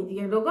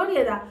წარმოვიდგენ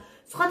როგორია და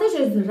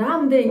სხვადასხვა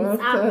რამდენი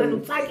ანუ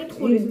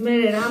წაკითხulis მე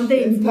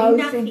რამდენი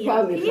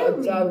მინახია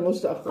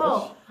წარმოსახვა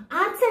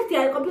არც ერთი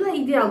არ ყოფილა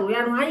იდეალური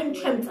ანუ აი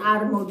ჩემ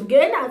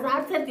წარმოდგენას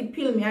არც ერთი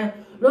ფილმი ანუ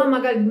რომ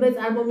მაგალითად მე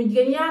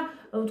წარმომიდგენია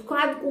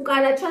თქვა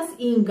კუკარაჩას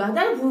ინგა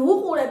და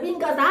ვუყურებ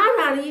ინგას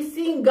არ არის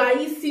ინგა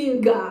ის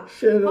ინგა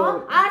ხო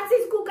არც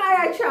ის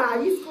კუკარაჩა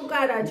ის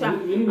კუკარაჩა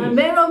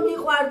მე რომ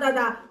მიყვარდა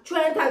და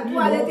ჩვენთან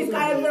ტუალეტის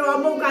კარებზე რომ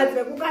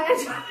ამოვკაცრე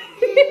კუკარაჩა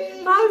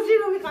ბავშვი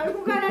რომ ვიყავი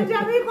კუკარაჩა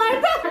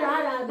მიყვარდა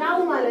არა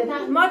დაუმალეთ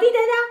მოდი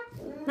დედა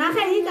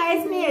ნახე იკა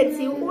ეს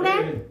მიეცი უყურე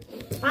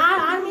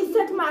არ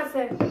მისცეთ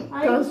მასე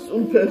გას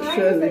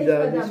უფერშელი და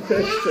ის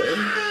ფერშელი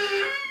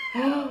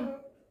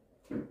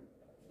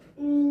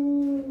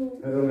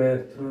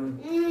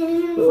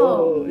ხო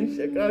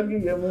ისე კარგი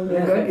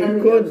გამომება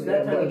გიქონდა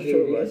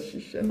ბავშვობაში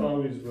შენ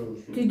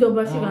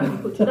დიდობაში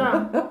განიქუჩდა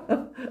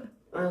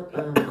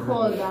ხო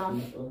და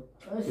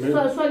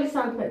სველი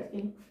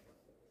სანფეტკი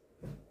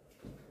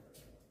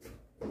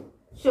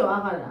შო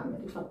აღარა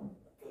ამერიკა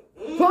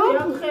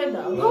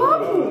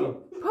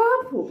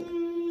ფაფუ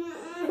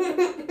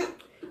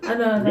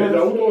ანა მე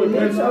დაუტოვე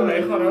ფესანა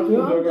ეხა რა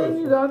თუნდა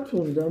რა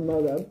თუნდა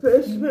მაგრამ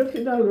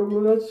ფესმეხინა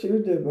როგორაც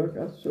ივდება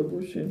კაცო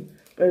გუშინ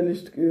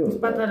ყელის ტკიო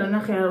პატარა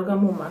ნახე არ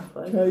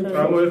გამომართვა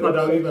გამოეხა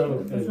დავიბარო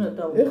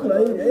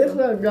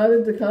ეხლა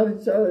გარეთ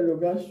ხარიც არის რომ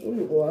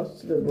გასულიყო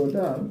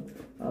ასწრებოდა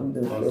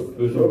ამდენ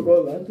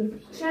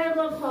შოკოლადებს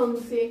შერლოკ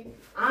ჰოლმსი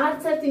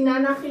არც ერთი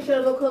ნანახი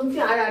შერლოკ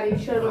ჰოლმსი არ არის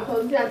შერლოკ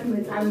ჰოლმსი რაც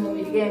მე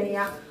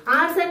წარმომიდგენია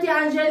არც ერთი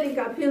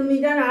ანჟელიკა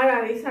ფილმიდან არ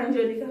არის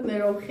ანჟელიკა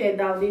მე რომ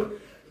ხედავდი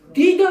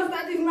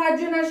დიდოსტატის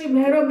მარჯვენაში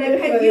მე რომ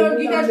მეფე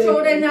გიორგი და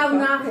შორენა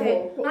ვნახე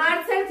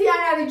არც ერთი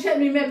არ არის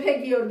ჩემი მეფე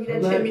გიორგი და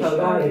ჩემი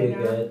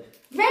შორენა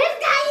ვერ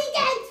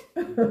გაიგეთ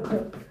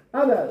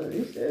არა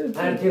ისე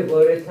არქი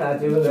ყორე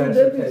საათი უნდა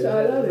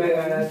მე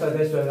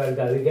განასადეს ვერ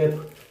გავიგებ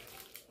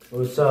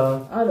უსა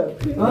არა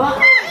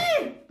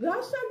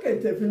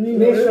რასაკეთებ ნინო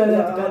მე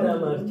შალად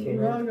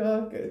გადამარჩინე რა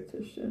გააკეთე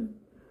შენ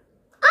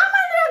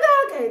ამან რა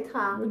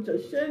გააკეთა მოიცა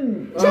შენ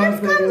ჩემს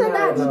კანზე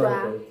დაჯდა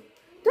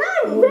და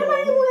მე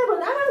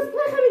მაიმუნებოდა ამას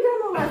ფეხები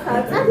გამომასა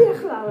წადი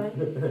ახლავე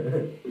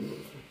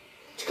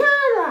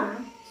ჩქარა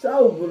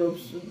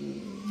საუბრობს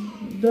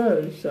და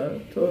ისა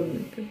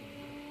თორნიკე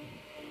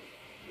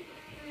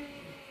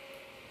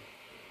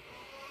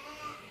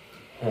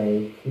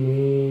help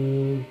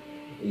me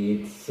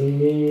it's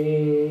me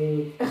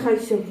ახლა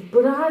ისე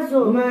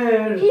ბრაზო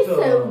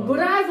ისე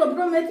ბრაზო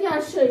რომ მეტი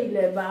არ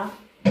შეიძლება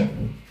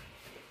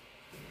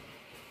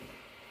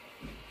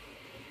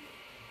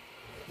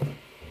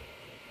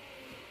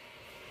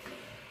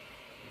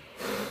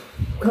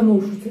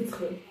გამოუშვი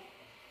ცეცხლი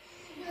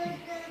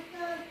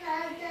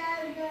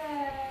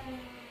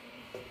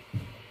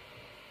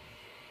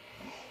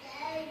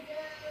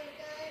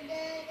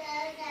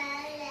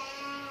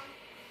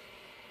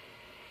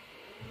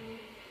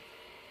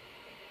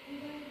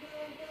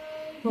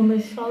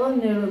მომეშალა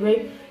ნერვები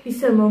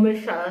ისე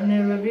მომეშალა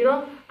ნერვები რომ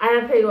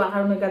არაფერი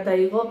აღარ უნდა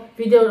გადაიღო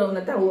ვიდეო რომ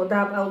უნდა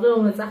დააპაუზო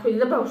რომ უნდა წახვიდე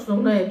და ბავშვს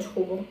უნდა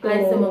ეჩხუბო აი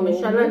ესე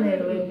მომეშალა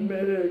ნერვები მე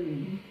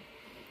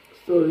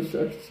სტორის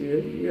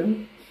აქციებია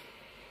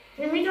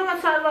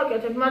იმიტომაც არ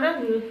ვაკეთებ მაგრამ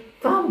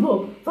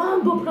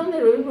ვამბობ რომ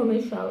ნერვები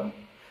მომეშალა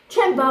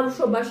ჩემ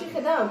ბავშვობაში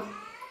ხედავ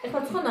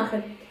ეხლა ხო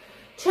ნახეთ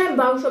ჩემ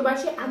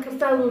ბავშვობაში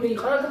აკრძალული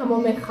იყო რომ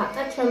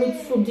გამომეხატა ჩემი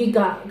ცუდი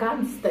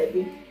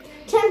განცდები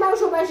ჩემ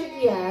ბავშვობაში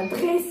კი არა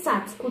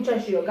დღესაც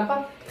ქუჩაში რო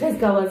გახარ დღეს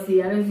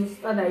გავაზიარე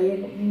ზუსტად აი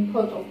ეგ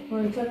ფოტო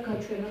მოიცა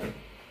გაჩვენა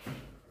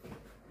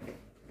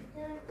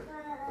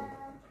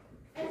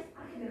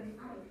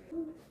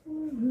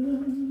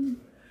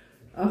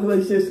ახლა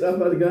ისე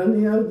სწრაფად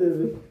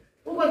განიავდები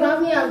უკვე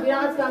გამიავდი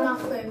რაღაც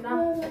გამახსენდა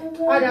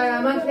არა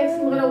მან ეს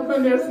მღერა უფრო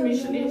ნერვს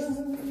მიშლის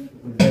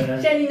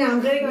შენი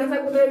ნამღერი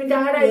განსაკუთრებით და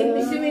არა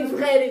ინგლისი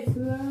მიწყერის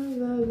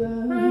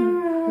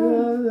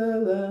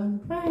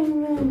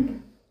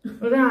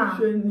რა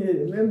შენი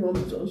მე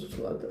მომწონს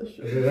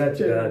სვადაში რა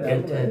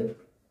გააკეთე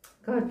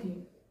გადი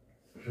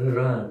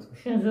რა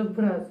შენზე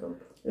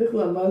ბრაზობ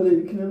ეხლა მალე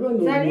იქნება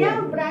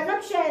ძალიან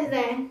ბრაზობ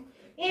შენზე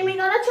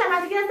იმიტომ რომ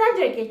ჩემადგეს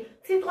დაჯეკი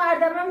სიტყვა არ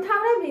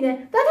დამამთავრებინე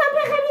და თან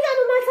ფეხები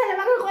გამომაცალე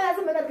მაგრამ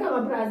ყველაზე მეტად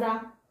გამაბრაზა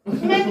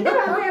მე კიდევ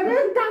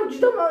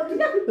დავჯდო მოდი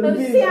და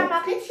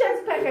სიამაყით შენს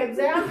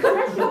ფეხებზე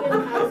ახლა შენ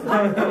ხავს.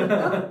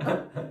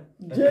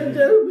 ჯერ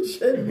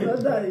შევა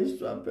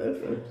დაისვა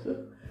ფეხებზე.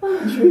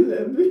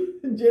 შვილები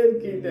ჯერ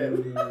კიდევ.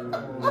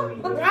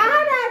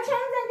 არა,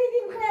 ჩემზე დიდი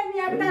მხრები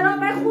აქვს და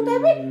რომ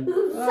ეხუტები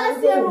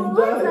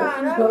სასიამოვნოა,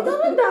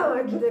 ამიტომ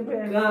დავაჯდე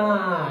ფეხი.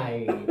 კაი.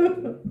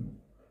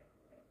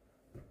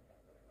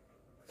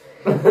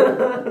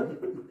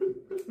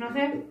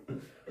 ნახე.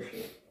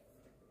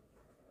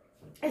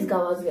 ეს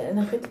გავაზიარე,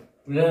 ნახეთ.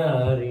 რა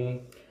არის?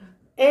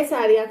 ეს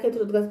არის აქეთ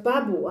რო დგას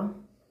ბაბუა.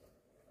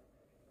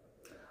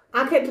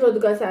 აქეთ რო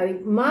დგას არის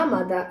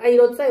მამა და აი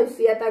როცა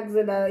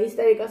სიატაკზე და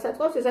ისტერიკას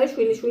აწყობს, ეს არის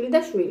შვილი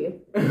და შვილი.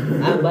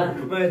 აბა,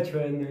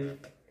 ჩვენი.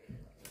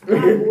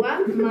 ბაბუა,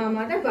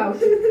 მამა და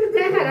ბავშვი.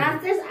 ხა რა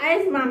წეს აი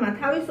ეს მამა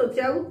თავის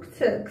სოციალურ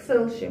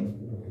ქსელში.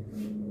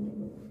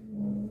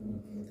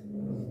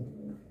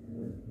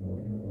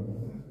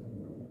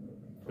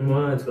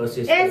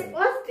 ეს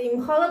პოსტი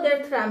მხოლოდ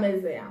ერთ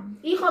რამეზეა.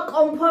 იყო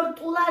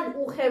კომფორტულად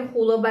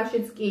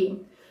უხერხულობაშიც კი.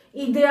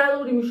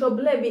 იდეალური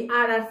მშობლები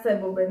არ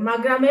არსებობენ,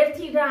 მაგრამ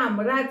ერთი რამ,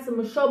 რაც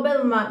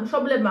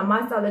მშობლებმა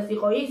მასწავლეს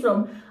იყო ის, რომ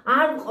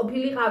არ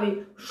ყოფილიყავი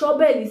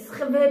მშობელის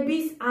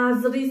ხვების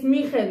აზრის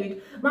მიხედვით.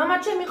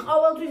 მამაჩემი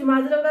ყოველთვის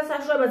მაძლევდა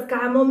საშუალებას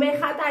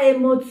გამომეხატა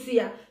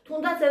ემოცია.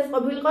 თუნდაც ეს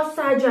ყოფილიყო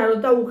საჯარო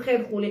და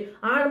უხერხული.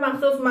 არ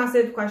მახსოვს მას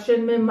ეთქვა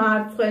შენ მე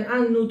მარცხვენ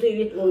ან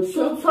ნუტილი.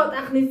 სულ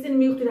ცოტა ხნის წინ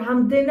მივხვდი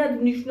რამდენად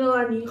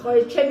მნიშვნელოვანი იყო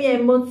ეს ჩემი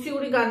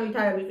ემოციური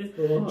განვითარებისთვის.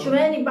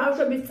 ჩვენი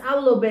ბავშვები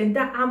სწავლობენ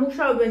და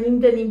ამუშავებენ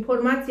იმდენ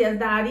ინფორმაციას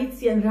და არ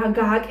იციან რა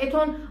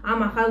გააკეთონ ამ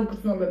ახალ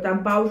გრძნობებთან.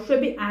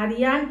 ბავშვები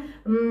არიან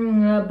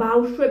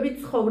ბავშვები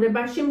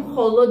ცხოვრებაში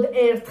მხოლოდ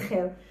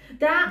ერთხელ.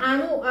 და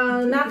ანუ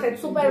ნახეთ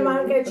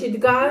სუპერმარკეტში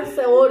დგას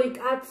ორი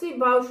კაცი,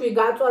 ბავშვი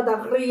გაწვა და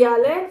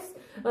ღრიალებს.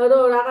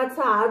 რომ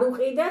რაღაცა არ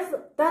უყიდეს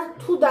და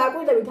თუ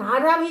დააკვირდებით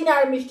არავინ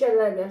არ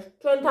მისჭერდება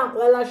ჩვენთან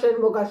ყველა შენ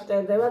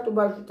მოგაშტერდება თუ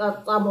ბავშვი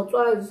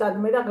წამოწვა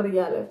სადმე და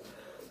ღრიალებს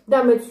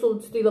და მე სულ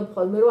ვცდილობ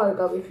ხოლმე რომ არ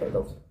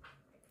გავიხედო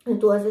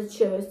თუ ასეც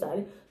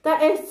შევესწარი და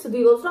ეს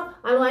ვცდილობს რომ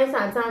ანუ აი ეს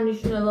ძალიან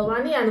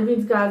მნიშვნელოვანი ანუ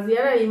ვინც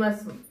გააზიარა იმას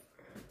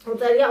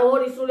უწერია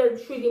 2 სულელი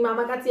 7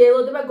 მამაკაცი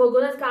ელოდება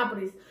გოგონას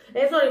კაპრის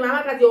ეს ორი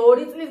მამაკაცი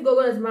 2 წლის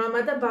გოგონას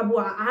მამა და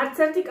ბაბუა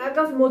არც ერთი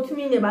კარგავს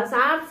მოთმინებას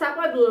არც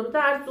საყვედურობს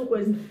და არც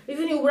უყვეს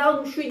ისინი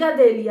უბრალოდ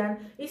მშვიდადელიან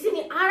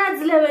ისინი არ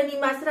აძლევენ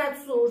იმას რაც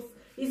სურს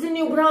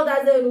ისინი უბრალოდ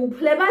აძლევენ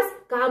უფლებას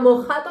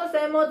გამოხატოს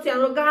ემოცია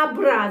რომ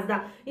გაბრაზდა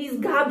ის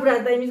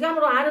გაბრაზდა იმის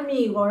გამო რომ არ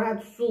მიიღო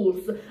რაც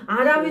სურს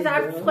არავის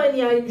არ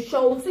წხვენია იმ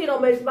შოუსი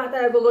რომელიც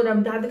პატარა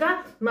გოგონამ დადგა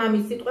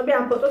მამის სიტყვები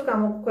ამ ფოტოს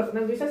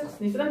გამოქვეყნებისას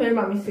ხსნის და მე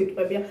მამის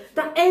სიტყვებია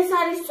და ეს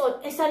არის სწორი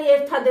ეს არის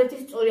ერთადერთი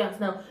სწორი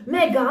ახსნა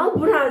მე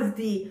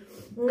გავბრაზდი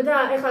და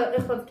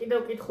ეხლა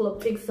კიდევ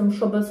ვკითხულობ წიგნს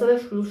მშობელსა და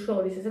შვილს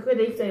შორის ესე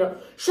ხედა იქ წერია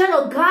შენ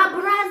რომ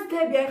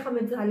გაბრაზდები ახლა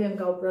მე ძალიან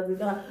გავბრაზდი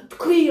და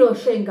თქვი რომ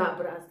შენ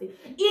გაბრაზდი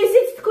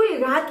ისიც თქვი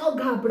რატო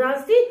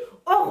გაბრაზდი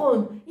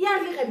ოღონ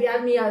იარლიყები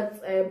არ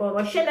მიაწებო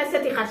რომ შენ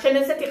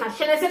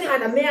ესეთი ხარ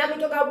და მე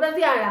ამიტომ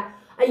გავბრაზდი არა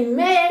აი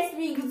მე ეს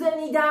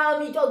ვიგზენი და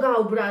ამიტომ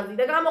გავბრაზდი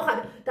და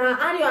გამოხატე და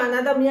არიან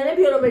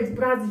ადამიანები რომელიც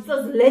ბრაზის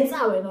დროს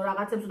ლეწავენო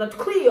რაღაცებს და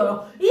თქვიო რომ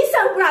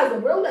ისე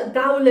ბრაზობ რომ უნდა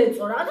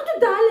დავლეწო რაღაცა თუ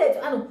დალეწო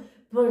ანუ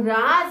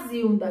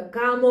ბრაზი უნდა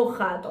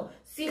გამოხატო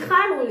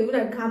სიხარული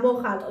უნდა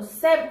გამოხატო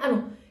ანუ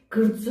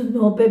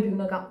გრძნობები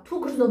უნდა თუ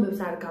გრძნობებს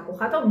არ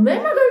გამოხატო მე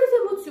მაგალითად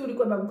ემოციური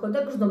კვება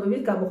მქონდა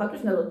გრძნობების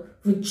გამოხატვის ნაცვლად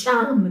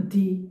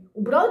ვჭამდი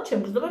უბრალოდ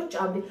ჩემ გრძნობას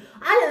ვჭამდი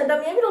არიან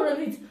ადამიანები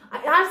რომლებიც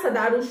არსად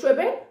არ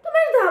უშვებენ და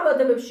მე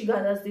დაავადებებში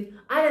გადასდით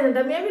არიან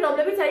ადამიანები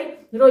რომლებიც აი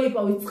რო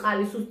იპოვის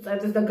წყალი სულ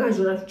წერდეს და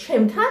გაჟორას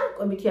ჩემთან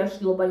კვებითი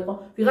აშლილობა იყო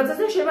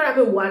ვიღაცასთან შეიძლება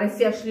რამე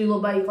უარესი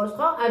აშლილობა იყოს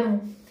ხო ანუ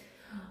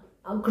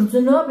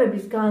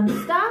გრძნობების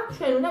განცდა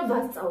ჩვენ უნდა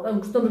ვასწავლოთ ან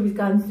გრძნობების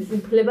განცდის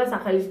უფლებას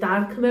ახალის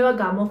დარქმევა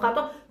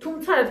გამოხატო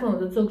თუმცა რა თქმა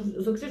უნდა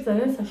ზოგჯერ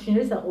ძალიან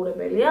საშინელი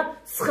საყურებელია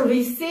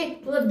სხვისი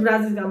თუნდაც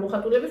ბრაზის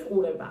გამოხატულების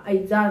ყურება აი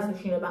ძალიან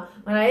საშინელია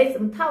მაგრამ ეს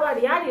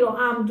მთავარი არის რომ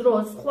ამ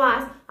დროს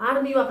სხვას არ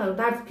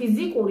მივაყენოთ არც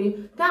ფიზიკური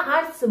და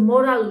არც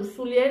მორალური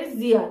სულიერი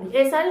ზიანი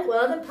ეს არის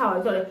ყველაზე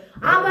მთავარი თორე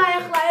აბა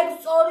ეხლა ეგ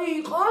სწორი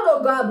იყო რომ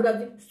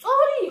გაბრაზდი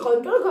სწორი იყო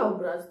იმიტომ რომ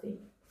გავბრაზდი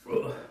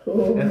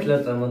ეხლა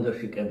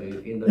წამონდოშიკები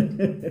ვიყიდო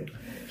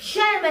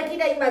შენ მე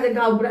კიდე იმაზე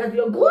გავბრაზდი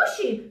რომ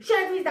გუში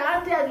შენთვის და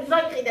არც რა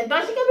იყიდე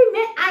დაშიკები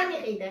მე არ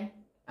მიყიდე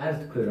არ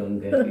თქვი რომ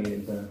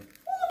გეყიდა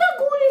უნდა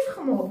გულის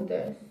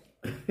ხმობდეს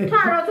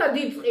თან როცა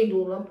დიდს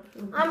ყიდულობ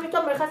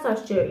ამიტომ ეხა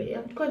სასჯელია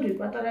თქვენთვის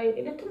პატარა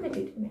იყიდეთ თუ მე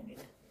დიდი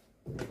მეყიდე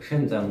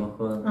შენ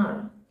წამოხო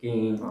არა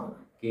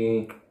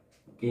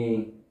კი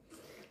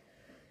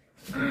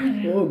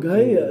ო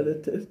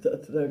გაიარეთ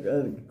ერთად რა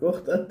კარგი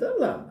გოხტათ და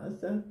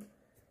ლამაზად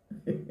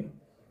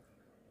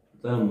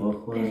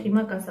წამოხო ეხი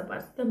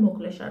მაგასაპარსი და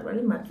მოკლე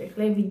შარვალი მათი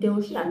ხლე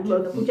ვიდეოში არ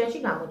ჩოდა ქუჩაში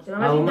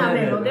გამოჩნდა მაგრამ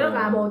დამელოდე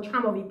რომ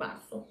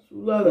ჩამოვიპარსო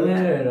სულ არა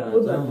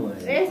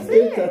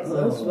ერთად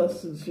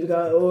ასვასში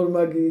რა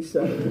ორმაგი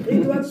ისა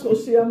ყიდვაც ხო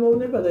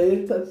სიამოვნება და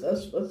ერთად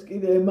ასვას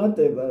კიდე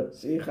ემატება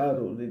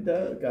სიხარული და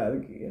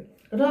კარგია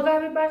რა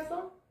გავიპარსო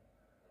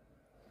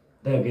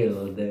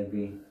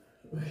დაგელოდები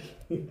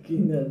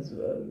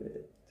გინაძვალე.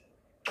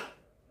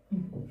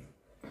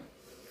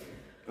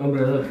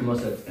 Obrigado por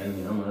mostrar para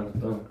mim, não é?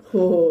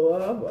 ხო,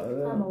 აბა.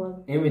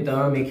 იმიტომ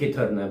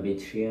მიქითორნა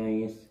ბიჭია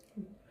ის.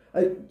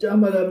 აი,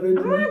 ჭამარა ბედი.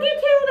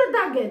 მაგითი უნდა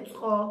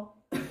დაგეწყო.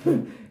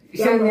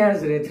 შენი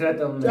აზრით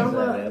რატომ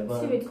მეზარება?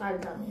 სივიწყარი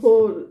დამის. ხო,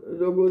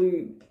 როგორი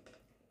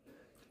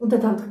უნდა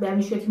დავთქვი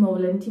ამის შეეთი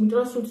მოვლენით, იმიტომ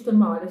რომ სულ თვითონ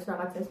მავალეს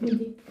რაღაცას,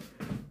 მიდი.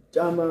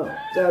 ჭამა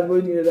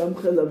წარმოიდგინე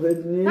რამხელა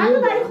ბედნიერი. რატო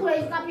დაიხურა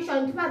ის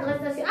კაპიშონი თმა დღეს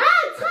წესი?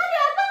 ცხარი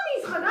არ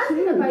დამისხა,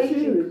 გასწრება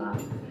იშიქა.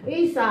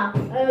 ისა,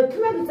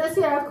 თმები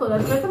წესი არ ქონდა,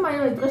 დღეს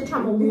მაინც დღეს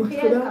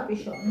ჩამოუხია ეს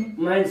კაპიშონი.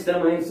 მაინც და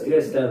მაინც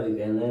დღეს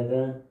დავიგენა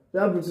და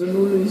რა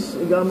ბრძნულის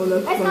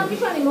გამონათქვა. ეს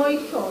კაპიშონი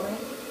მოიქცოვე.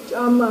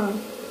 ჭამა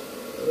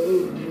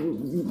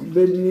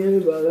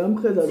ბედნიერება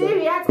რამხელა და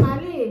ცივია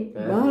წყალი?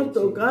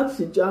 მარტო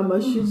კაცი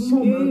ჭამაშიც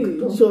კი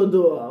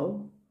ცოდოაო.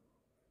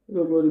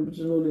 როგორი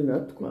ბრძნული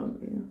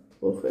ნათქვამია.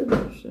 ხო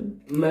ხედავ შენ.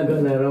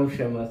 მეგონა რომ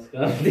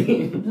შემაცხავდი.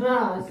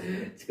 რას?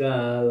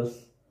 წყალს.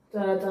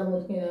 რა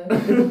წარმოდგენა?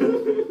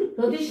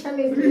 როდის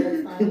შემიძლია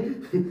წყალი?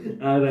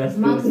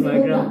 არასდროს,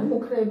 მაგრამ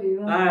მუქრები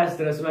რა.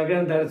 არასდროს,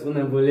 მაგრამ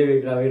დარწმუნებული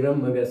ვიყავი რომ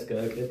მაგას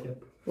გააკეთებ.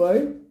 ვაი?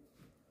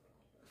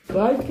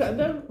 ვაიქა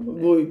და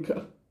ვოიქა.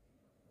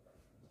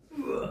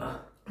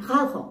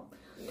 ხალხო,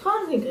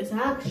 თორნიკეს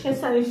აქვს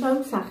შესანიშნავი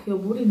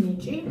მსახიობური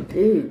ნიჭი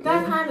და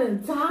თან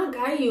ძალიან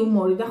კაი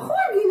იუმორი და ხო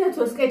არ გინდათ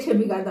რომ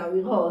სკეჩები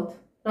გადავიღოთ?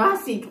 რა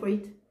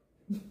სიტყვით?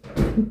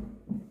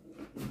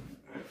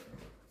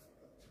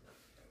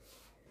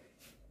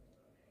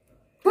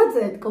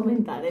 დაწერეთ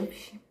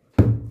კომენტარებში.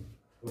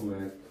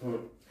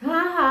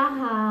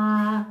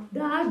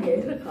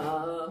 დაგერხა.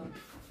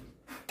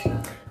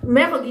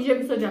 მე ხო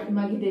გიჟების ოჯახი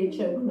მაგიდეით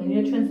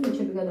შევქმნია, ჩვენ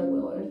სკეჩები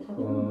გადაგვეღო ერთად.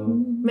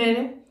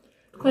 მერე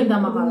თქვენ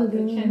დამაღალეთ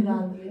ჩვენ და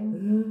ანდრია.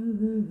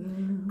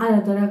 არა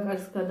და რა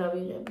კარს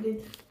გადავიღებდით.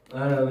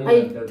 აი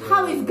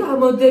თავის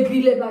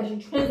გამოდებილებაში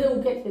ჩვენზე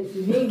უკეთესი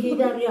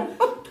ვიგიდარია.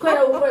 თქვენ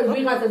უკვე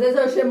ვიღაცას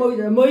ესა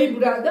შემოვიდა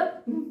მოიბრა და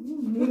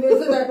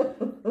ესე და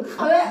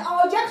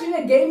ოჯახში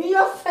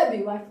გენიოსები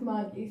ვართ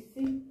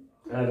მაგისი.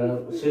 არა,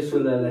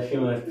 შესულელაში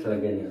მართლა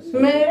გენიოსი.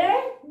 მერე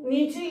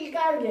ნიჭი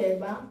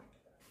იკარგება.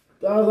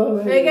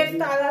 ტალავერები. ეგეც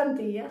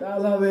ტალანტია.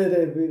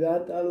 ტალავერები რა,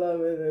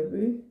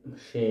 ტალავერები.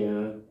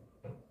 შეა.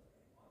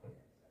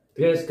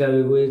 დღეს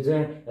გავიგვიძე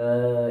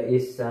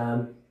ის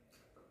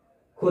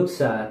 5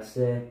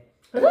 საათზე.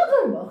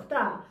 როგორ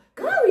მოხდა?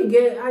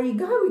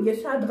 გავიგე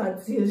სადღაც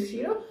ძირში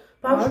რომ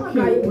ბავშვმა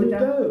გაიგო.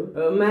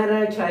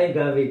 მარა ჩაი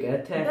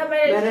გავიკეთე. და მე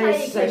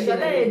ჩაი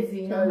და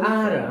ეძინა.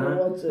 არა,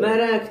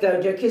 მარა აქ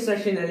დავჯექი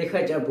საშინელი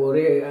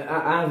ხაჭაპური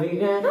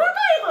ავიღე.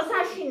 რატო იყო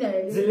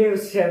საშინელი?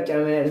 ძლივს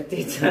შევჭამე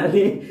ერთი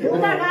წალი.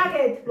 უნდა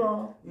გაკეთო.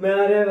 მე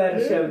ვერ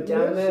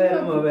შევჭამე, ვერ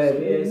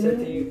მოვერი,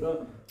 ესეთი იყო.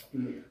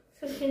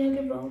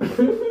 საშინელი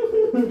ბავშვი.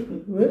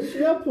 ვერ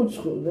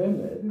შეაფუცხუნე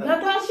მე.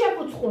 რატო არ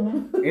შეაფუცხუნე?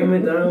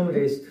 იმიტომ რომ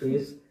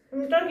რისთვის.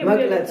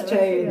 მაგლაც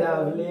ჩაი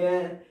დავლიე.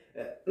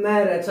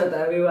 მერე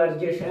ცოტა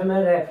ვივარჯიშე,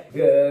 მერე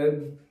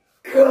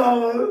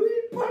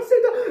პასე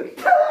და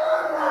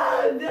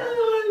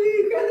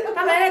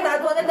და მერე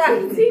დატოვე და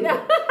იწინა.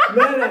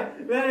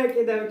 მერე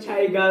კიდევ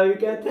ჩაი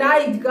გავიკეთე.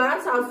 დაიდგა,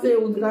 სავსე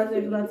უდგას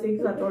ეგრაც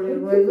იქსატოლი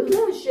როეზე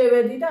და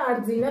შევედი და არ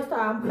ძინავს და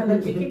ამხელა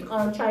ჭიქით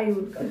ჩაი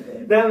უდგასე.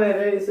 და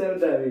მერე ისევ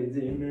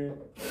დავიძინე.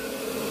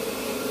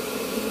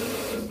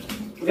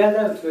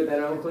 გადავწყვიტე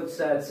რომ 5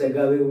 საათზე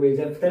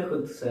გავიღვიძებ და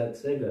 5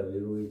 საათზე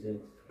გავიღვიძებ.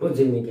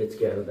 ბუძინიკეც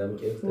კი არ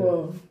დამჭირდა.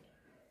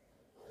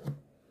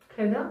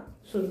 ხედა?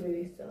 სულ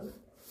მიისწავლა.